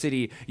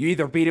adversity, you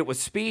either beat it with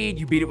speed,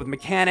 you beat it with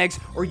mechanics,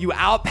 or you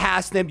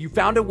outpass them. You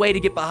found a way to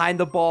get behind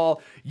the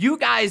ball. You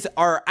guys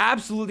are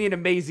absolutely an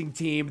amazing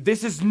team.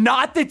 This is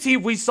not the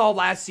team we saw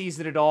last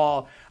season at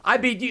all. I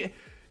mean,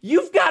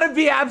 you've got to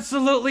be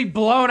absolutely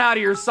blown out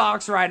of your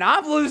socks right now.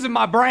 I'm losing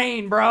my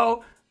brain,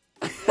 bro.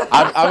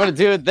 I'm gonna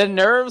do it. The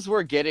nerves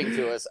were getting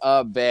to us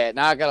a bit,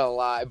 not gonna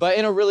lie, but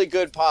in a really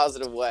good,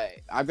 positive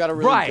way. I've got a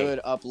really good,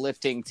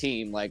 uplifting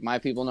team. Like, my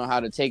people know how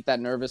to take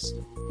that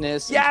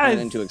nervousness and turn it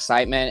into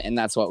excitement, and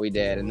that's what we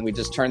did. And we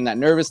just turned that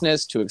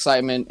nervousness to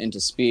excitement into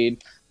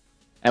speed,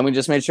 and we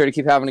just made sure to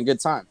keep having a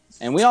good time.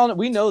 And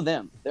we know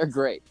them; they're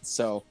great.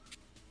 So.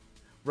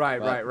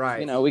 Right.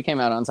 You know, we came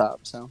out on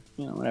top, so,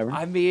 you know, whatever.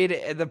 I mean,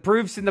 the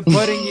proof's in the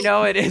pudding, you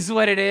know, it is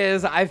what it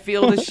is. I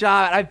feel the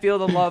shot. I feel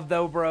the love,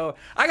 though, bro.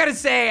 I gotta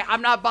say,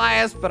 I'm not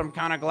biased, but I'm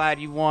kind of glad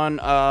you won.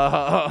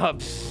 So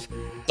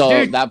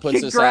dude, that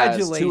puts us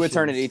as 2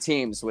 Et3rnity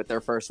teams with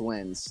their first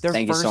wins.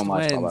 Thank you so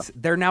much, Bubba.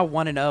 They're now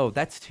 1-0.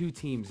 That's 2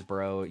 teams,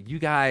 bro. You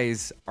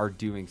guys are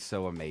doing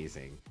so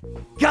amazing.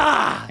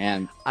 God!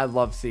 And I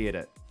love seeing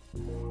it.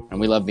 And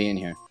we love being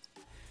here.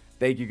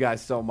 Thank you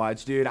guys so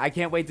much, dude. I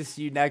can't wait to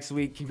see you next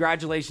week.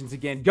 Congratulations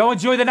again. Go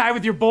enjoy the night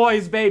with your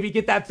boys, baby.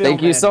 Get that film.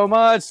 Thank you so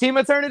much. Team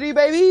Et3rnity,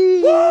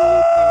 baby.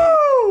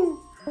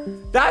 Woo!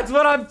 That's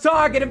what I'm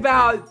talking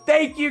about.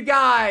 Thank you,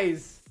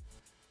 guys.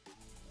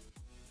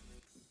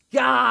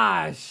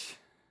 Gosh.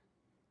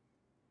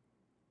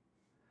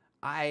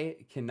 I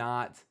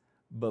cannot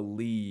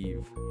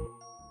believe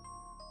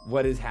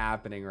what is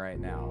happening right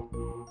now.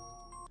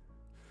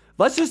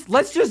 Let's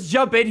just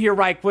jump in here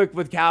right quick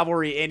with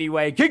Cavalry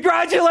anyway.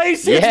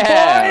 Congratulations,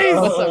 boys!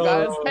 What's up,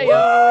 guys? Hey,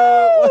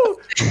 yo!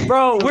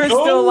 Bro, we're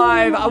still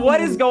alive. What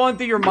is going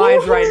through your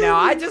minds right now?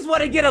 I just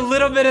want to get a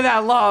little bit of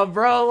that love,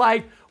 bro.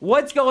 Like,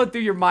 what's going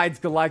through your minds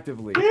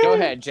collectively? Go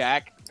ahead,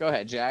 Jack.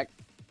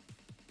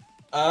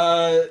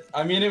 I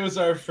mean, it was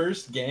our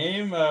first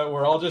game.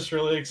 We're all just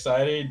really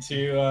excited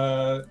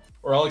to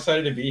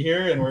be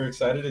here, and we're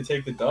excited to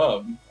take the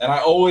dub. And I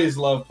always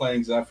love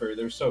playing Zephyr.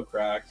 They're so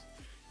cracked.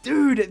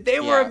 Dude,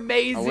 they were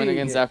amazing. A win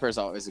against Zephyr is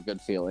always a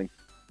good feeling.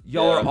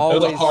 Y'all are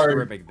always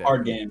terrific there.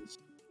 Hard games.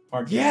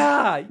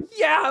 Yeah,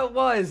 it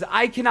was.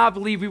 I cannot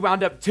believe we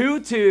wound up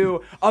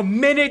 2-2, a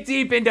minute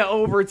deep into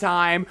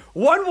overtime,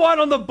 1-1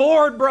 on the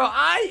board, bro.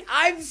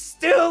 I'm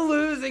still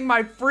losing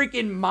my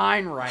freaking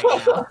mind right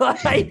now.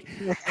 Like,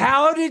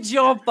 how did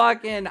y'all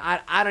fucking?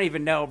 I don't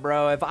even know,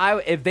 bro.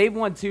 If they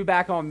won 2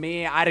 back on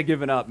me, I'd have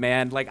given up,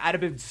 man. Like, I'd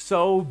have been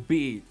so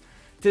beat.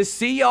 To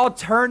see y'all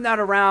turn that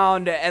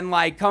around and,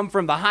 like, come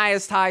from the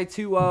highest high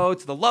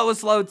 2-0 to the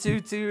lowest low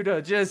 2-2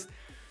 to just...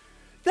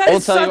 That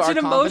is such an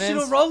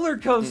emotional roller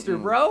coaster,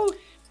 bro.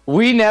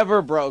 We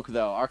never broke,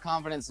 though. Our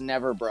confidence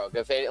never broke.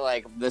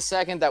 Like, the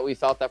second that we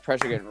felt that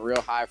pressure getting real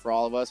high for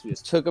all of us, we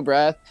just took a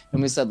breath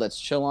and we said, let's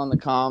chill on the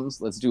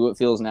comms. Let's do what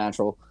feels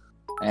natural.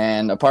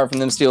 And apart from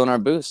them stealing our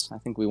boost, I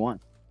think we won.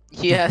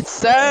 Yes,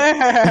 sir.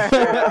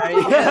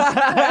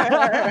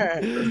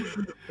 Yes,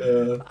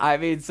 sir. I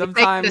mean,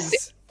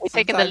 sometimes... We're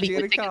taking the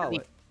lead.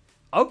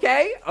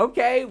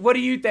 Okay. What do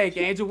you think,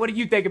 Angel? What do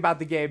you think about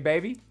the game,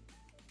 baby?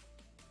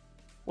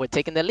 We're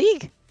taking the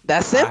league.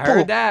 That's simple. I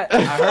heard that.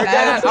 I heard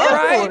that. That's All simple.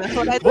 right. That's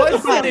what I One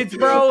think about sentence, it.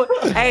 bro.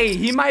 Hey,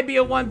 he might be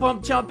a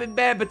one-pump chump in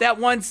bed, but that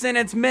one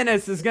sentence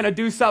menace is going to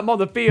do something on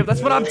the field.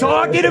 That's what I'm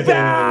talking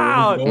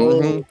about.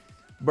 Mhm.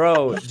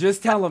 Bro,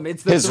 just tell him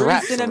it's the His 3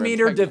 raps are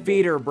centimeter impeccable.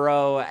 defeater,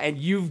 bro, and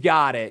you've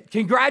got it.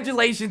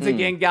 Congratulations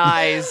again,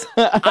 guys.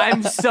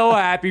 I'm so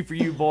happy for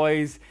you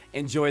boys.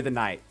 Enjoy the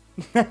night.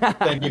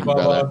 Thank you, Bubba.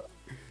 Brother.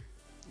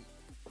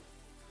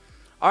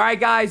 All right,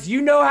 guys,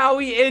 you know how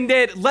we end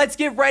it. Let's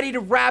get ready to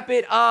wrap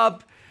it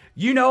up.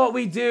 You know what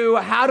we do.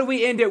 How do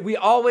we end it? We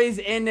always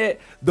end it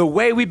the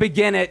way we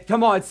begin it.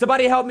 Come on,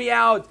 somebody help me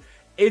out.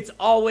 It's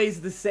always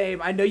the same.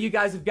 I know you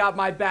guys have got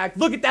my back.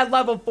 Look at that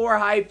level 4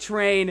 hype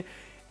train.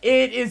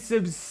 It is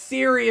some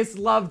serious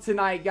love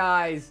tonight,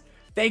 guys.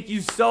 Thank you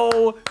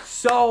so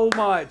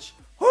much.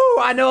 Whew,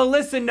 I know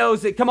Alyssa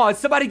knows it. Come on,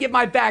 somebody get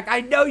my back.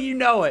 I know you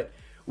know it.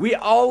 We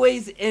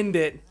always end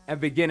it and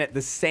begin it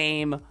the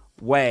same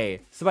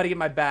way. Somebody get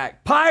my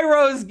back.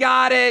 Pyro's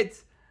got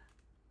it.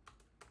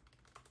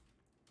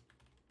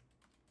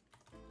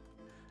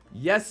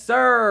 Yes,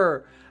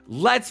 sir.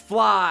 Let's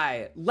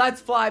fly. Let's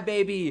fly,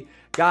 baby.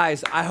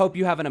 Guys, I hope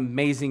you have an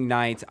amazing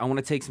night. I want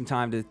to take some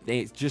time to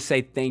just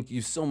say thank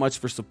you so much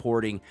for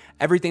supporting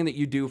everything that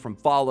you do, from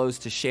follows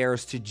to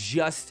shares to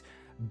just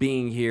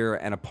being here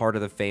and a part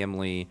of the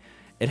family.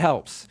 It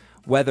helps.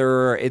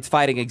 Whether it's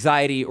fighting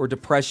anxiety or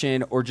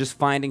depression or just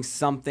finding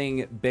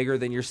something bigger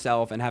than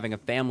yourself and having a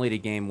family to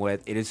game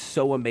with, it is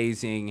so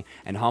amazing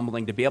and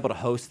humbling to be able to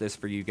host this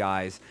for you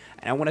guys.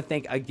 And I want to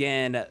thank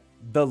again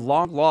the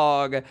Long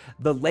Log,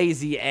 the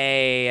Lazy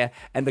A,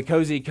 and the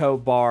Cozy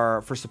Cove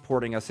Bar for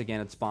supporting us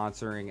again and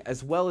sponsoring,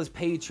 as well as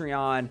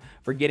Patreon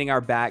for getting our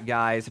back,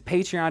 guys.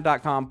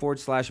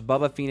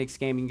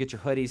 Patreon.com/BubbaPhoenixGaming. You can get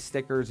your hoodies,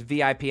 stickers,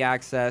 VIP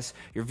access,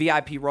 your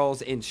VIP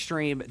roles in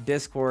stream,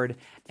 Discord,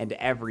 and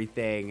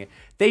everything.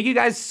 Thank you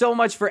guys so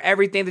much for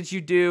everything that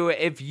you do.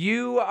 If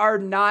you are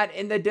not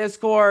in the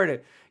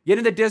Discord, get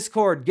in the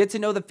Discord, get to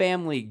know the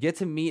family, get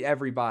to meet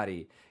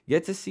everybody,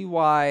 get to see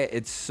why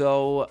it's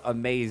so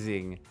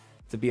amazing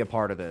to be a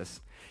part of this.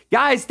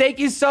 Guys, thank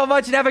you so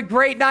much and have a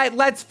great night.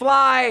 Let's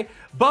fly.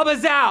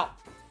 Bubba's out.